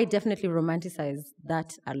 But I definitely romanticize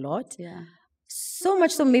that a lot. Yeah. So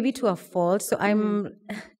much so maybe to a fault. So I'm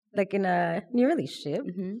like in a new relationship.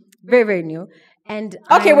 Very, very new. And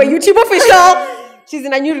Okay, wait, YouTube official. She's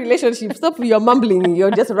in a new relationship. Stop your mumbling.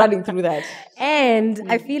 You're just running through that. And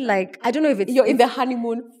I feel like, I don't know if it's... You're in the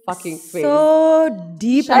honeymoon fucking phase. So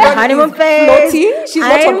deep in the Sharon honeymoon is phase. floating. She's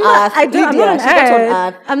not on Earth. I'm not Lydia, on she's not on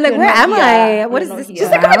Earth. Earth. I'm like, You're where not am here. I? What is You're this? not She's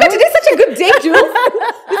like, oh my God, today's such a good day, Jules.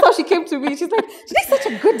 This is how she came to me. She's like, today's such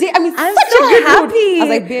a good day. I mean, I'm such so a good happy. mood. I was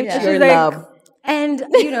like, babe, She's you're in like- love. And,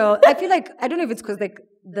 I feel like, I don't know if it's because like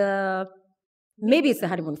maybe it's the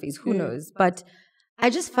honeymoon phase, who knows? But I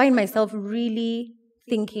just find myself really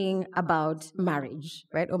thinking about marriage,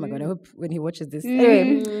 right? Oh my God, I hope when he watches this.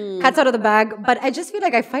 Anyway, cat's out of the bag. But I just feel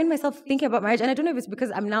like I find myself thinking about marriage. And I don't know if it's because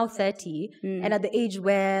I'm now 30 and at the age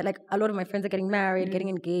where like a lot of my friends are getting married, getting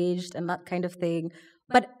engaged and that kind of thing.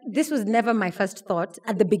 But this was never my first thought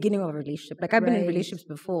at the beginning of a relationship. Like I've been in relationships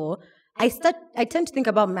before. I tend to think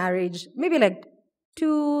about marriage maybe like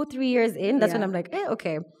 2-3 years in. That's when I'm like,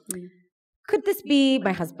 okay. Could this be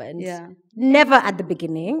my husband? Yeah. Never at the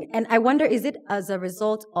beginning. And I wonder, is it as a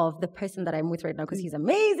result of the person that I'm with right now? Because he's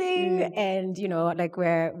amazing and, like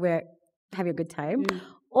we're having a good time.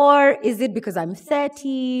 Or is it because I'm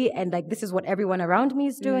 30 and like this is what everyone around me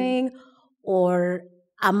is doing? Or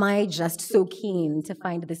am I just so keen to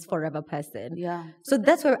find this forever person? Yeah. So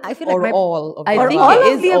that's where I feel Or like all of I the think above. it all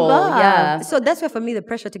is of the all, above. yeah. So that's where for me the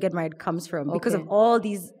pressure to get married comes from because of all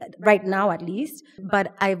these right now at least.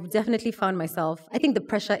 But I've definitely found myself. I think the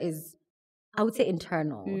pressure is, I would say,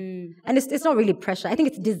 internal, and it's not really pressure. I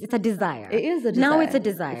think it's a desire. It is a desire. Now it's a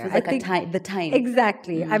desire. It's like I think the time.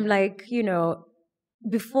 exactly. I'm like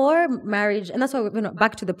before marriage, and that's why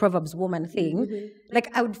back to the Proverbs woman thing. Like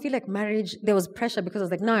I would feel like marriage, there was pressure because I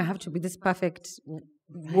was like, no, I have to be this perfect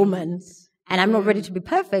woman, and I'm not ready to be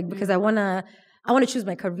perfect because I wanna choose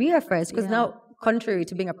my career first. Because now, contrary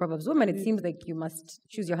to being a Proverbs woman, it seems like you must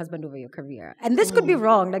choose your husband over your career, and this could be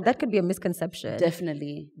wrong. Like that could be a misconception.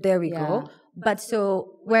 Definitely. There we go. But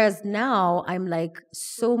so, whereas now I'm like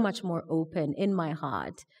so much more open in my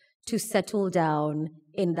heart to settle down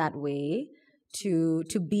in that way, to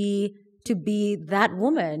be that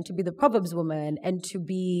woman, to be the Proverbs woman, and to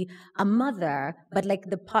be a mother. But like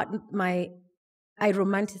I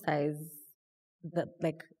romanticize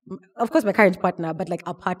of course my current partner, but like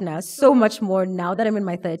a partner so much more now that I'm in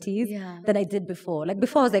my 30s than I did before. Like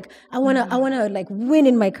before I was like, I wanna like win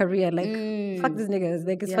in my career, like fuck these niggas,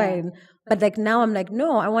 like it's fine. But like now I'm like,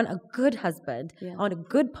 no, I want a good husband. I want a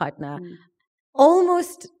good partner.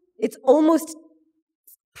 It's almost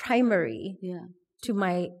primary to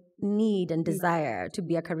my need and desire to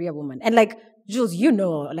be a career woman. And like Jules,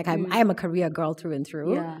 like I'm a career girl through and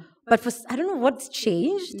through. But I don't know what's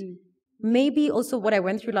changed. Maybe also what I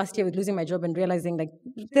went through last year with losing my job and realizing like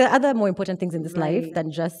there are other more important things in this life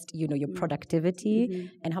than just, your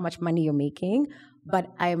productivity and how much money you're making.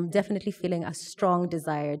 But I'm definitely feeling a strong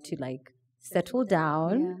desire to like settle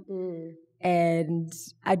down. And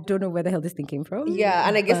I don't know where the hell this thing came from. Yeah,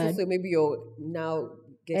 and I guess also maybe you're now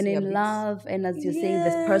getting And a in bit... love, and as you're saying,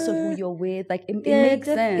 this person who you're with, like it makes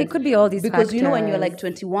sense. It could be all these because factors. when you're like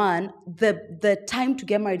 21, the time to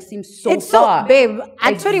get married seems so it's far. so, babe.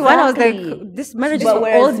 At 21, I was Exactly. like, this marriage is But for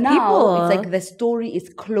whereas old now, people. it's like the story is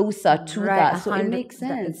closer to that, so it 100 makes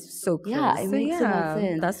sense. It's so close. Yeah, it So makes so much yeah,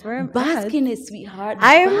 sense. that's where I'm Bask in it, sweetheart.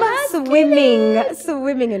 I'm Bask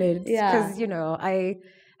swimming in it. Yeah.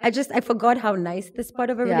 Because, I forgot how nice this part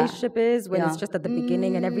of a relationship is when it's just at the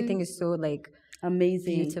beginning and everything is so like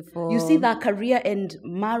amazing, beautiful. You see that career and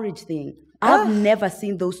marriage thing. I've never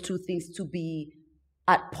seen those two things to be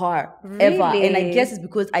at par ever, and I guess it's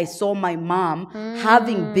because I saw my mom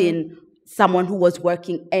having been someone who was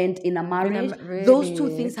working and in a marriage. Those two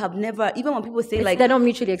things have never, even when people say like they're not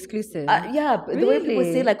mutually exclusive. the way people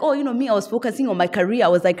say like, oh, me, I was focusing on my career. I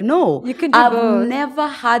was like, no, You can do I've both. never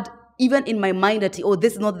had even in my mind that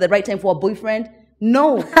this is not the right time for a boyfriend.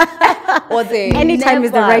 No, or Anytime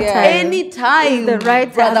is the right time. Anytime, Is the right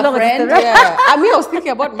time, brother as long as it's friend. the right- Yeah, I mean, I was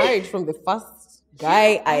thinking about marriage from the first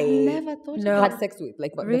guy I Never thought No. had sex with.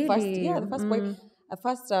 Like, but the first, Really? the first boy, a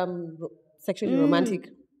first sexually romantic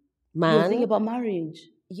You're man. thinking about marriage.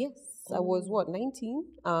 Yes. I was 19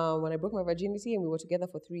 when I broke my virginity, and we were together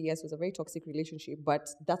for 3 years. It was a very toxic relationship, but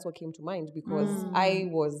that's what came to mind because I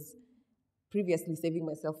was previously saving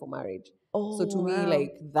myself for marriage. So to me,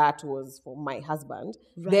 like, that was for my husband.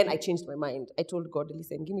 Then I changed my mind. I told God,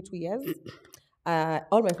 listen, give me 2 years.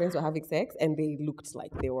 All my friends were having sex and they looked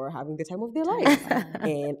like they were having the time of their life.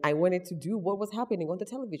 And I wanted to do what was happening on the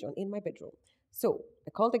television in my bedroom. So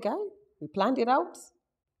I called the guy, we planned it out,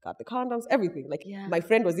 got the condoms, everything. Like, my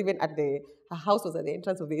friend was even her house was at the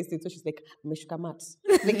entrance of the estate, so she's like, Meshuka mat.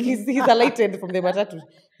 Like, he's alighted from the matatu.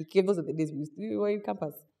 He came, those are the days we were in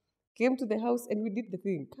campus. Came to the house and we did the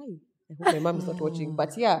thing. Kai, I hope my mom is not watching.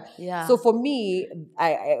 But yeah. So for me,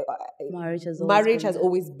 marriage has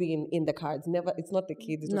always been in the cards. Never, it's not the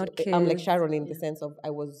kids. I'm like Sharon in the sense of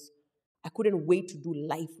I couldn't wait to do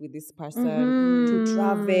life with this person, to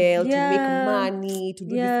travel, to make money, to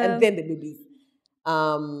do this, and then the babies.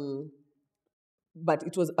 But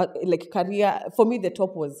it was like career. For me, the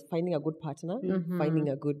top was finding a good partner, finding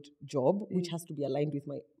a good job, which has to be aligned with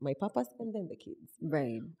my purpose, and then the kids.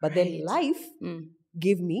 Right. But then life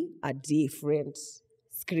gave me a different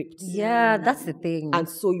script. Yeah, that's the thing. And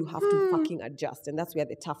so you have to fucking adjust. And that's where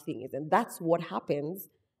the tough thing is. And that's what happens.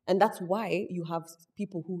 And that's why you have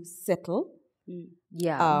people who settle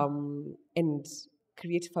and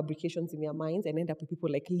create fabrications in their minds and end up with people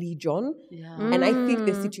like Legion. Yeah. And I think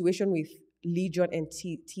the situation with Legion and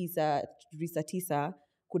Teesa, Reesa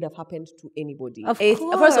could have happened to anybody. First of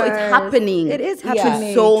all, it's happening. It is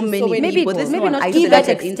happening. To so many people. Maybe not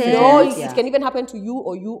isolated incident. It can even happen to you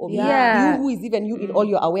or me. You who is even you in all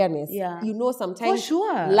your awareness. Yeah. You know, sometimes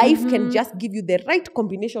life can just give you the right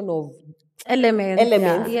combination of elements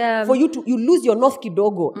for you to lose your north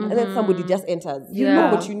kidogo and then somebody just enters. You're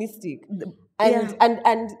opportunistic.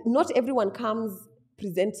 And not everyone comes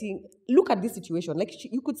presenting. Look at this situation. Like,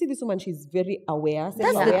 you could see this woman, she's very aware.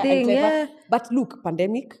 That's the thing, But look,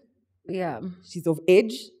 pandemic. Yeah. She's of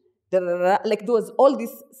age. Like, there was all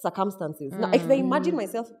these circumstances. Now, if I imagine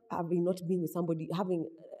myself having not been with somebody, having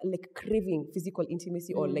like craving physical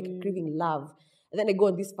intimacy or like craving love, and then I go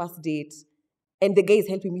on this first date, and the guy is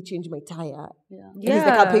helping me change my tire. And he's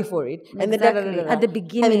like, I'll pay for it. And then at the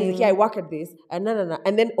beginning. And then he's like, I work at this. And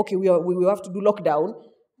And then, okay, we have to do lockdown.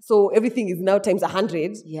 So everything is now times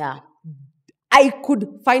 100. Yeah. I could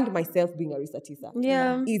find myself being a Reesa Teesa.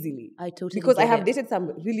 Yeah. Easily. I totally Because I have dated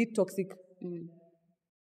some really toxic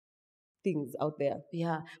things out there.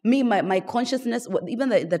 Yeah. Me, my consciousness, even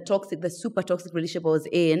the super toxic relationship I was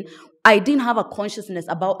in, I didn't have a consciousness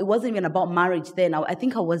about, it wasn't even about marriage then. I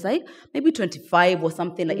think I was like maybe 25 or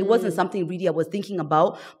something. Like, it wasn't something really I was thinking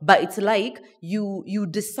about, but it's like you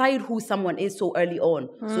decide who someone is so early on.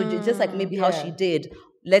 So just like maybe how she did.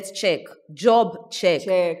 Let's check. Job, check.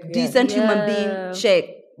 Decent human being, check.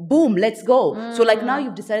 Boom, let's go. So like now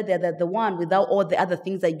you've decided that the one without all the other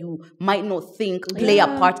things that you might not think play a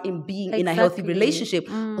part in being in a healthy relationship.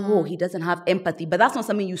 Oh, he doesn't have empathy. But that's not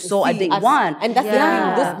something you saw at day one. And that's the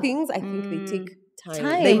thing. Those things, I think they take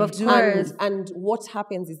time. They do. And what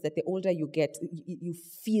happens is that the older you get, you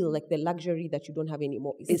feel like the luxury that you don't have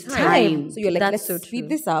anymore is time. So you're like, let's speed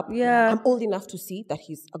this up. Yeah. I'm old enough to see that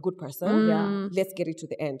he's a good person. Let's get it to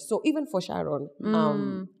the end. So even for Sharon,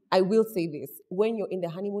 I will say this. When you're in the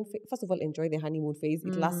honeymoon phase, first of all, enjoy the honeymoon phase.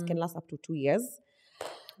 It can last up to 2 years.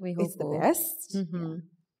 It's the best.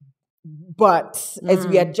 But as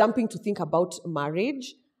we are jumping to think about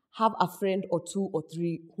marriage, have a friend or 2 or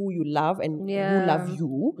 3 who you love and who love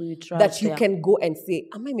you, that you can go and say,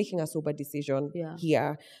 am I making a sober decision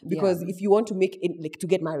here? Because if you want to make it, like, to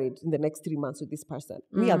get married in the next 3 months with this person,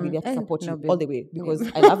 me, I'll be there to support you all the way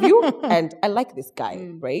because I love you and I like this guy,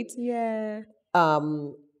 right? Yeah.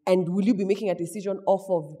 And will you be making a decision off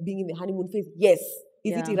of being in the honeymoon phase? Yes.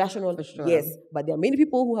 Is it irrational? Sure. Yes. But there are many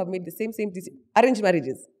people who have made the same decision. Arranged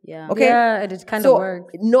marriages. Yeah. Okay. Yeah, it kind of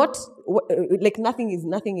works. Not like nothing is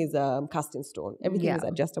cast in stone. Everything is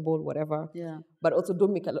adjustable, whatever. Yeah. But also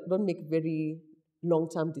don't make very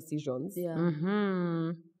long-term decisions. Yeah.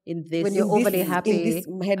 In this, when you're overly happy, in this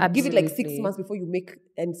head, give it like 6 months before you make,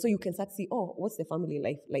 and so you can start to see, what's the family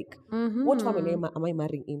life like? What family am I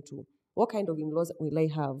marrying into? What kind of in-laws will I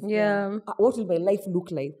have? Yeah. What will my life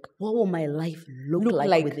look like? What will my life look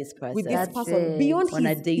like with this person? With this person. Beyond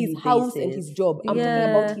his house and his job. I'm talking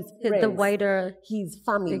about his friends. The wider... His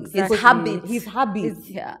family. Exactly. His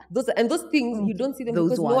habits. Those things, you don't see them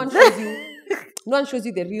because no one shows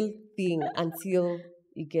you the real thing until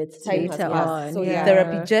it gets Time has Later passed. on, So yeah.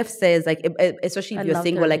 therapy. Jeff says, like, especially if I you're love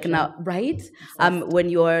single, like therapy, now, right? When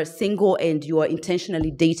you're single and you are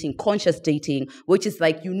intentionally dating, conscious dating, which is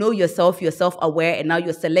like, you know yourself, you're self-aware, and now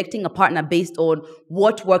you're selecting a partner based on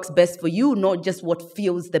what works best for you, not just what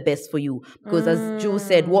feels the best for you. Because as Joe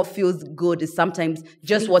said, what feels good is sometimes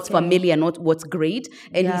just what's familiar, not what's great.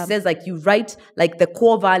 And he says, like, you write like the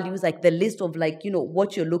core values, like the list of like, you know,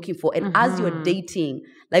 what you're looking for. And as you're dating,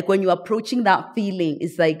 like when you're approaching that feeling,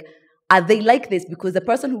 it's like, are they like this? Because the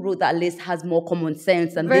person who wrote that list has more common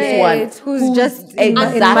sense than this one. Who's just in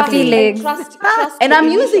exactly. my feelings. Trust And your I'm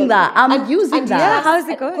using initials. that. I'm using that. Yeah, how's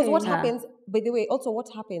it Because what going? happens, by the way, also what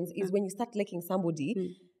happens is when you start liking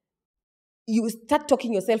somebody, you start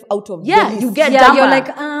talking yourself out of the list. You get Yeah, dumber. you're like,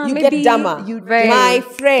 you maybe get dumber. right. My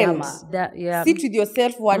friend. That, Sit with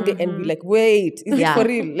yourself one day and be like, wait, is it for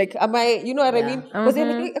real? Like, am I, you know what I mean? Because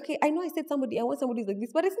they're like, okay, I know I said I want somebody like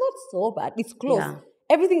this, but it's not so bad. It's close. Yeah.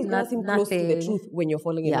 Everything is going to seem close to the nothing. truth when you're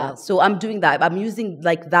falling in love. So I'm doing that. I'm using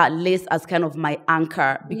like that list as kind of my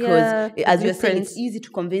anchor because as you're saying, it's easy to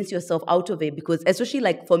convince yourself out of it because especially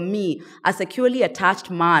like for me, a securely attached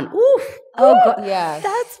man, Oh God, yeah,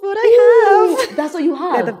 that's what I have. That's what you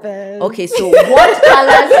have. They're the best. Okay, so what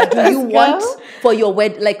colors do you want for your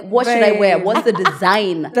wedding? Like, what should I wear? What's the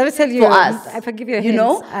design Let me tell you, for us? I forgive you. You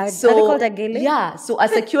know, so are they called agele? yeah. So a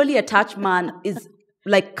securely attached man is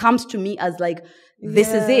like comes to me as like. This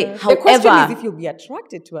is it. The question However, is if you'll be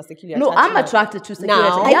attracted to a securely no, attached I'm man. attracted to securely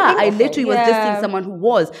Now? attached. Yeah, I Okay. literally was just seeing someone who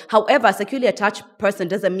was. However, a securely attached person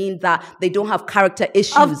doesn't mean that they don't have character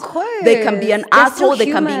issues. Of course. They can be an They're still asshole, they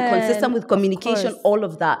can be human. inconsistent with communication, course. all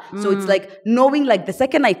of that. So it's like knowing like the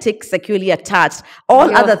second I take securely attached,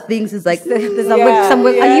 all other things is like There's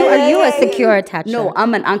are you a secure attacher? no,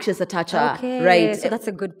 I'm an anxious attacher. Okay, Right. so that's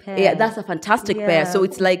a good pair. Yeah, that's a fantastic pair. So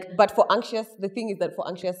it's like But for anxious, the thing is that for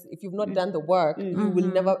anxious, if you've not done the work, you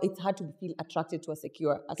will never. It's hard to feel attracted to a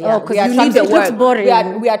secure. Oh, because We are you need attracted the work.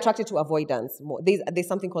 Boring. We are attracted to avoidance more. There's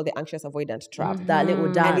something called the anxious avoidant trap. that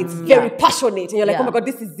little dance. And it's very passionate, and you're like, Yeah. oh my god,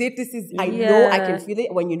 this is it. This is I know I can feel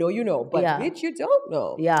it. When you know, you know. But Yeah. bitch, you don't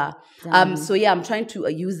know. Yeah. So yeah, I'm trying to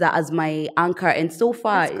use that as my anchor, and so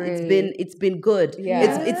far it's been good.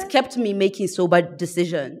 Yeah. It's kept me making sober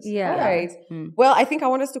decisions. Yeah. All right. Well, I think I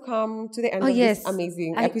want us to come to the end of this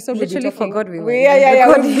amazing episode. We've been literally talking- forgot we were Yeah.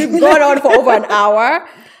 recording. We've gone on for over an hour.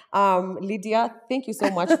 Lydia, thank you so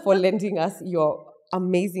much for lending us your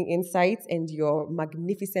amazing insights and your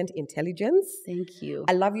magnificent intelligence. Thank you.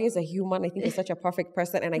 I love you as a human. I think you're such a perfect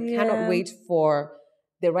person, and I cannot wait for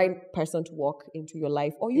the right person to walk into your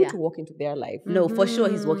life or you to walk into their life. No, for sure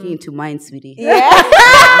he's walking into mine, sweetie.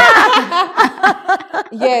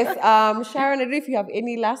 Yes. Sharon, I don't know if you have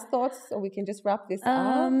any last thoughts, or we can just wrap this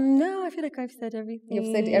up. No, I feel like I've said everything.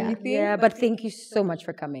 You've said everything? Yeah, but thank you so much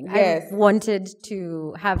for coming. Yes. I've wanted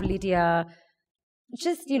to have Lydia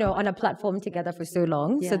just, on a platform together for so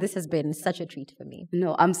long. So this has been such a treat for me.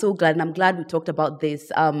 No, I'm so glad, and I'm glad we talked about this.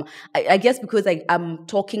 I guess because I'm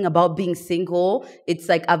talking about being single, it's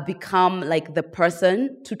like I've become like the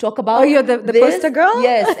person to talk about. Oh, you're the this. poster girl?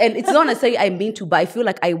 Yes, and it's not necessarily I mean to, but I feel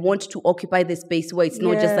like I want to occupy this space where it's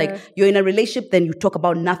not just like you're in a relationship, then you talk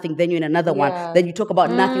about nothing, then you're in another one, then you talk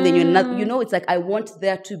about nothing, then you're in another. It's like I want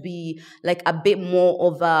there to be like a bit more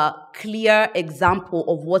of a clear example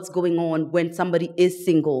of what's going on when somebody is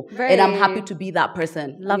single, and I'm happy to be that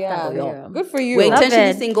person. Love that for you. Good for you. We're Love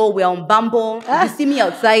intentionally it. single. We're on Bumble. You see me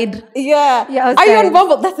outside. Yeah. Yeah, Are you outside. on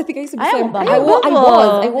Bumble? That's the thing. I used to be I so am on Bumble. I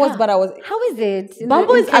Bumble. was, but I was. How is it?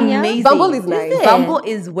 Bumble in is Kenya? amazing. Bumble is nice. it? Bumble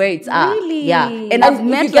is where it's at. Really? Yeah. And And I've if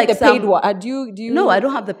met you get like the paid some. one, do you? No, I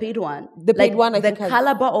don't have the paid one. The paid one, I the think, has-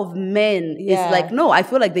 caliber of men Yeah. is like, no, I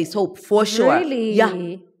feel like there's hope for sure. Really? Yeah,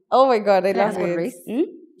 Oh my god, I love That's what it. race?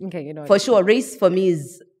 Okay, for sure. Race for me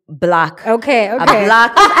is black. Okay. A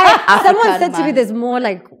black Someone African said to me man. there's more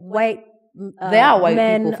like white There are white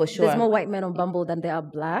men, people for sure. There's more white men on Bumble than there are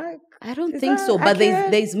black. I don't Is think that so, but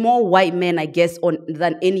accurate? there's more white men, I guess,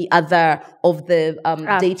 than any other of the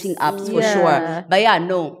dating apps for Yeah. sure. But yeah,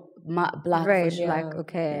 no, black Right, for sure. black.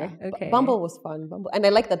 Okay. Okay. Bumble was fun. Bumble, and I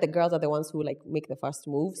like that the girls are the ones who like make the first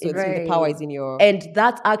move. So it's the Right. power is in your And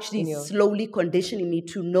that's actually slowly conditioning me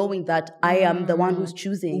to knowing that I am the one who's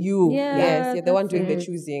choosing. you. Yeah, Yes, you're the one that's doing the it.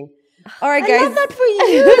 choosing. All right, I guys. love that for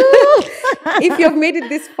you. If you've made it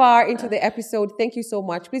this far into the episode, thank you so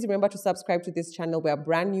much. Please remember to subscribe to this channel. We are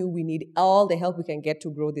brand new. We need all the help we can get to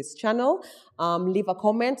grow this channel. Leave a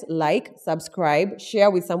comment, like, subscribe, share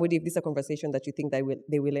with somebody if this is a conversation that you think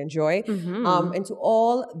they will enjoy. And to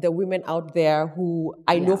all the women out there who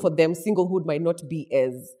I know for them, singlehood might not be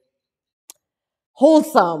as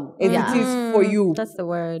wholesome as it is for you. That's the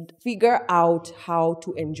word. Figure out how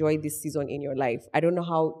to enjoy this season in your life. I don't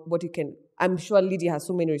know what you can. I'm sure Lydia has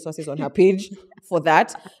so many resources on her page for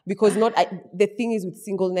that, because the thing is with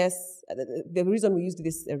singleness, the reason we used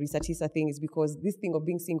this Reesa Teesa thing is because this thing of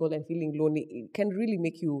being single and feeling lonely, it can really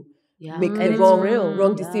make you make the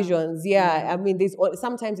wrong decisions. I mean,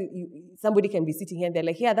 sometimes somebody can be sitting here and they're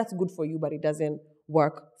like, yeah, that's good for you, but it doesn't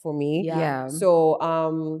work for me. So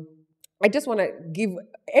I just want to give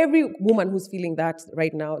every woman who's feeling that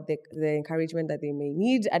right now the encouragement that they may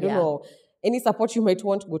need. I don't know. Any support you might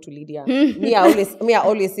want, go to Lydia. me, I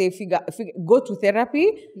always say, go to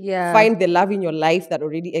therapy. Find the love in your life that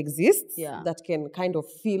already exists. That can kind of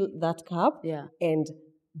fill that cup. And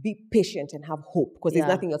be patient and have hope, because there's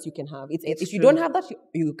nothing else you can have. If you don't have that,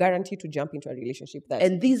 you guarantee to jump into a relationship that.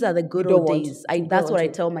 And these are the good old days. That's what I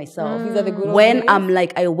tell myself. These are the good old when days. I'm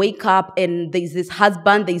like, I wake up and there's this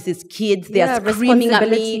husband, there's this kids, they're screaming at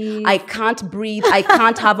me. I can't breathe. I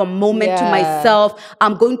can't have a moment to myself.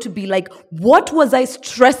 I'm going to be like, what was I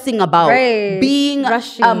stressing about? Being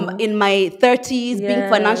in my 30s, being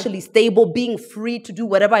financially stable, being free to do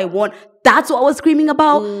whatever I want. That's what I was screaming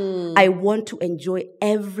about. I want to enjoy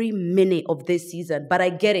every minute of this season. But I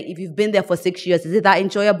get it. If you've been there for 6 years, is it that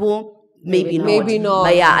enjoyable? Maybe not. Maybe not.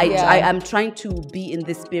 But I'm trying to be in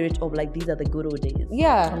this spirit of like, these are the good old days.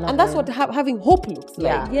 And that's what having hope looks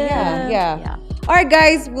like. All right,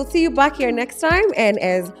 guys, we'll see you back here next time. And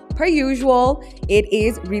as per usual, it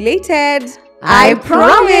is related. I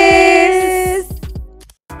promise.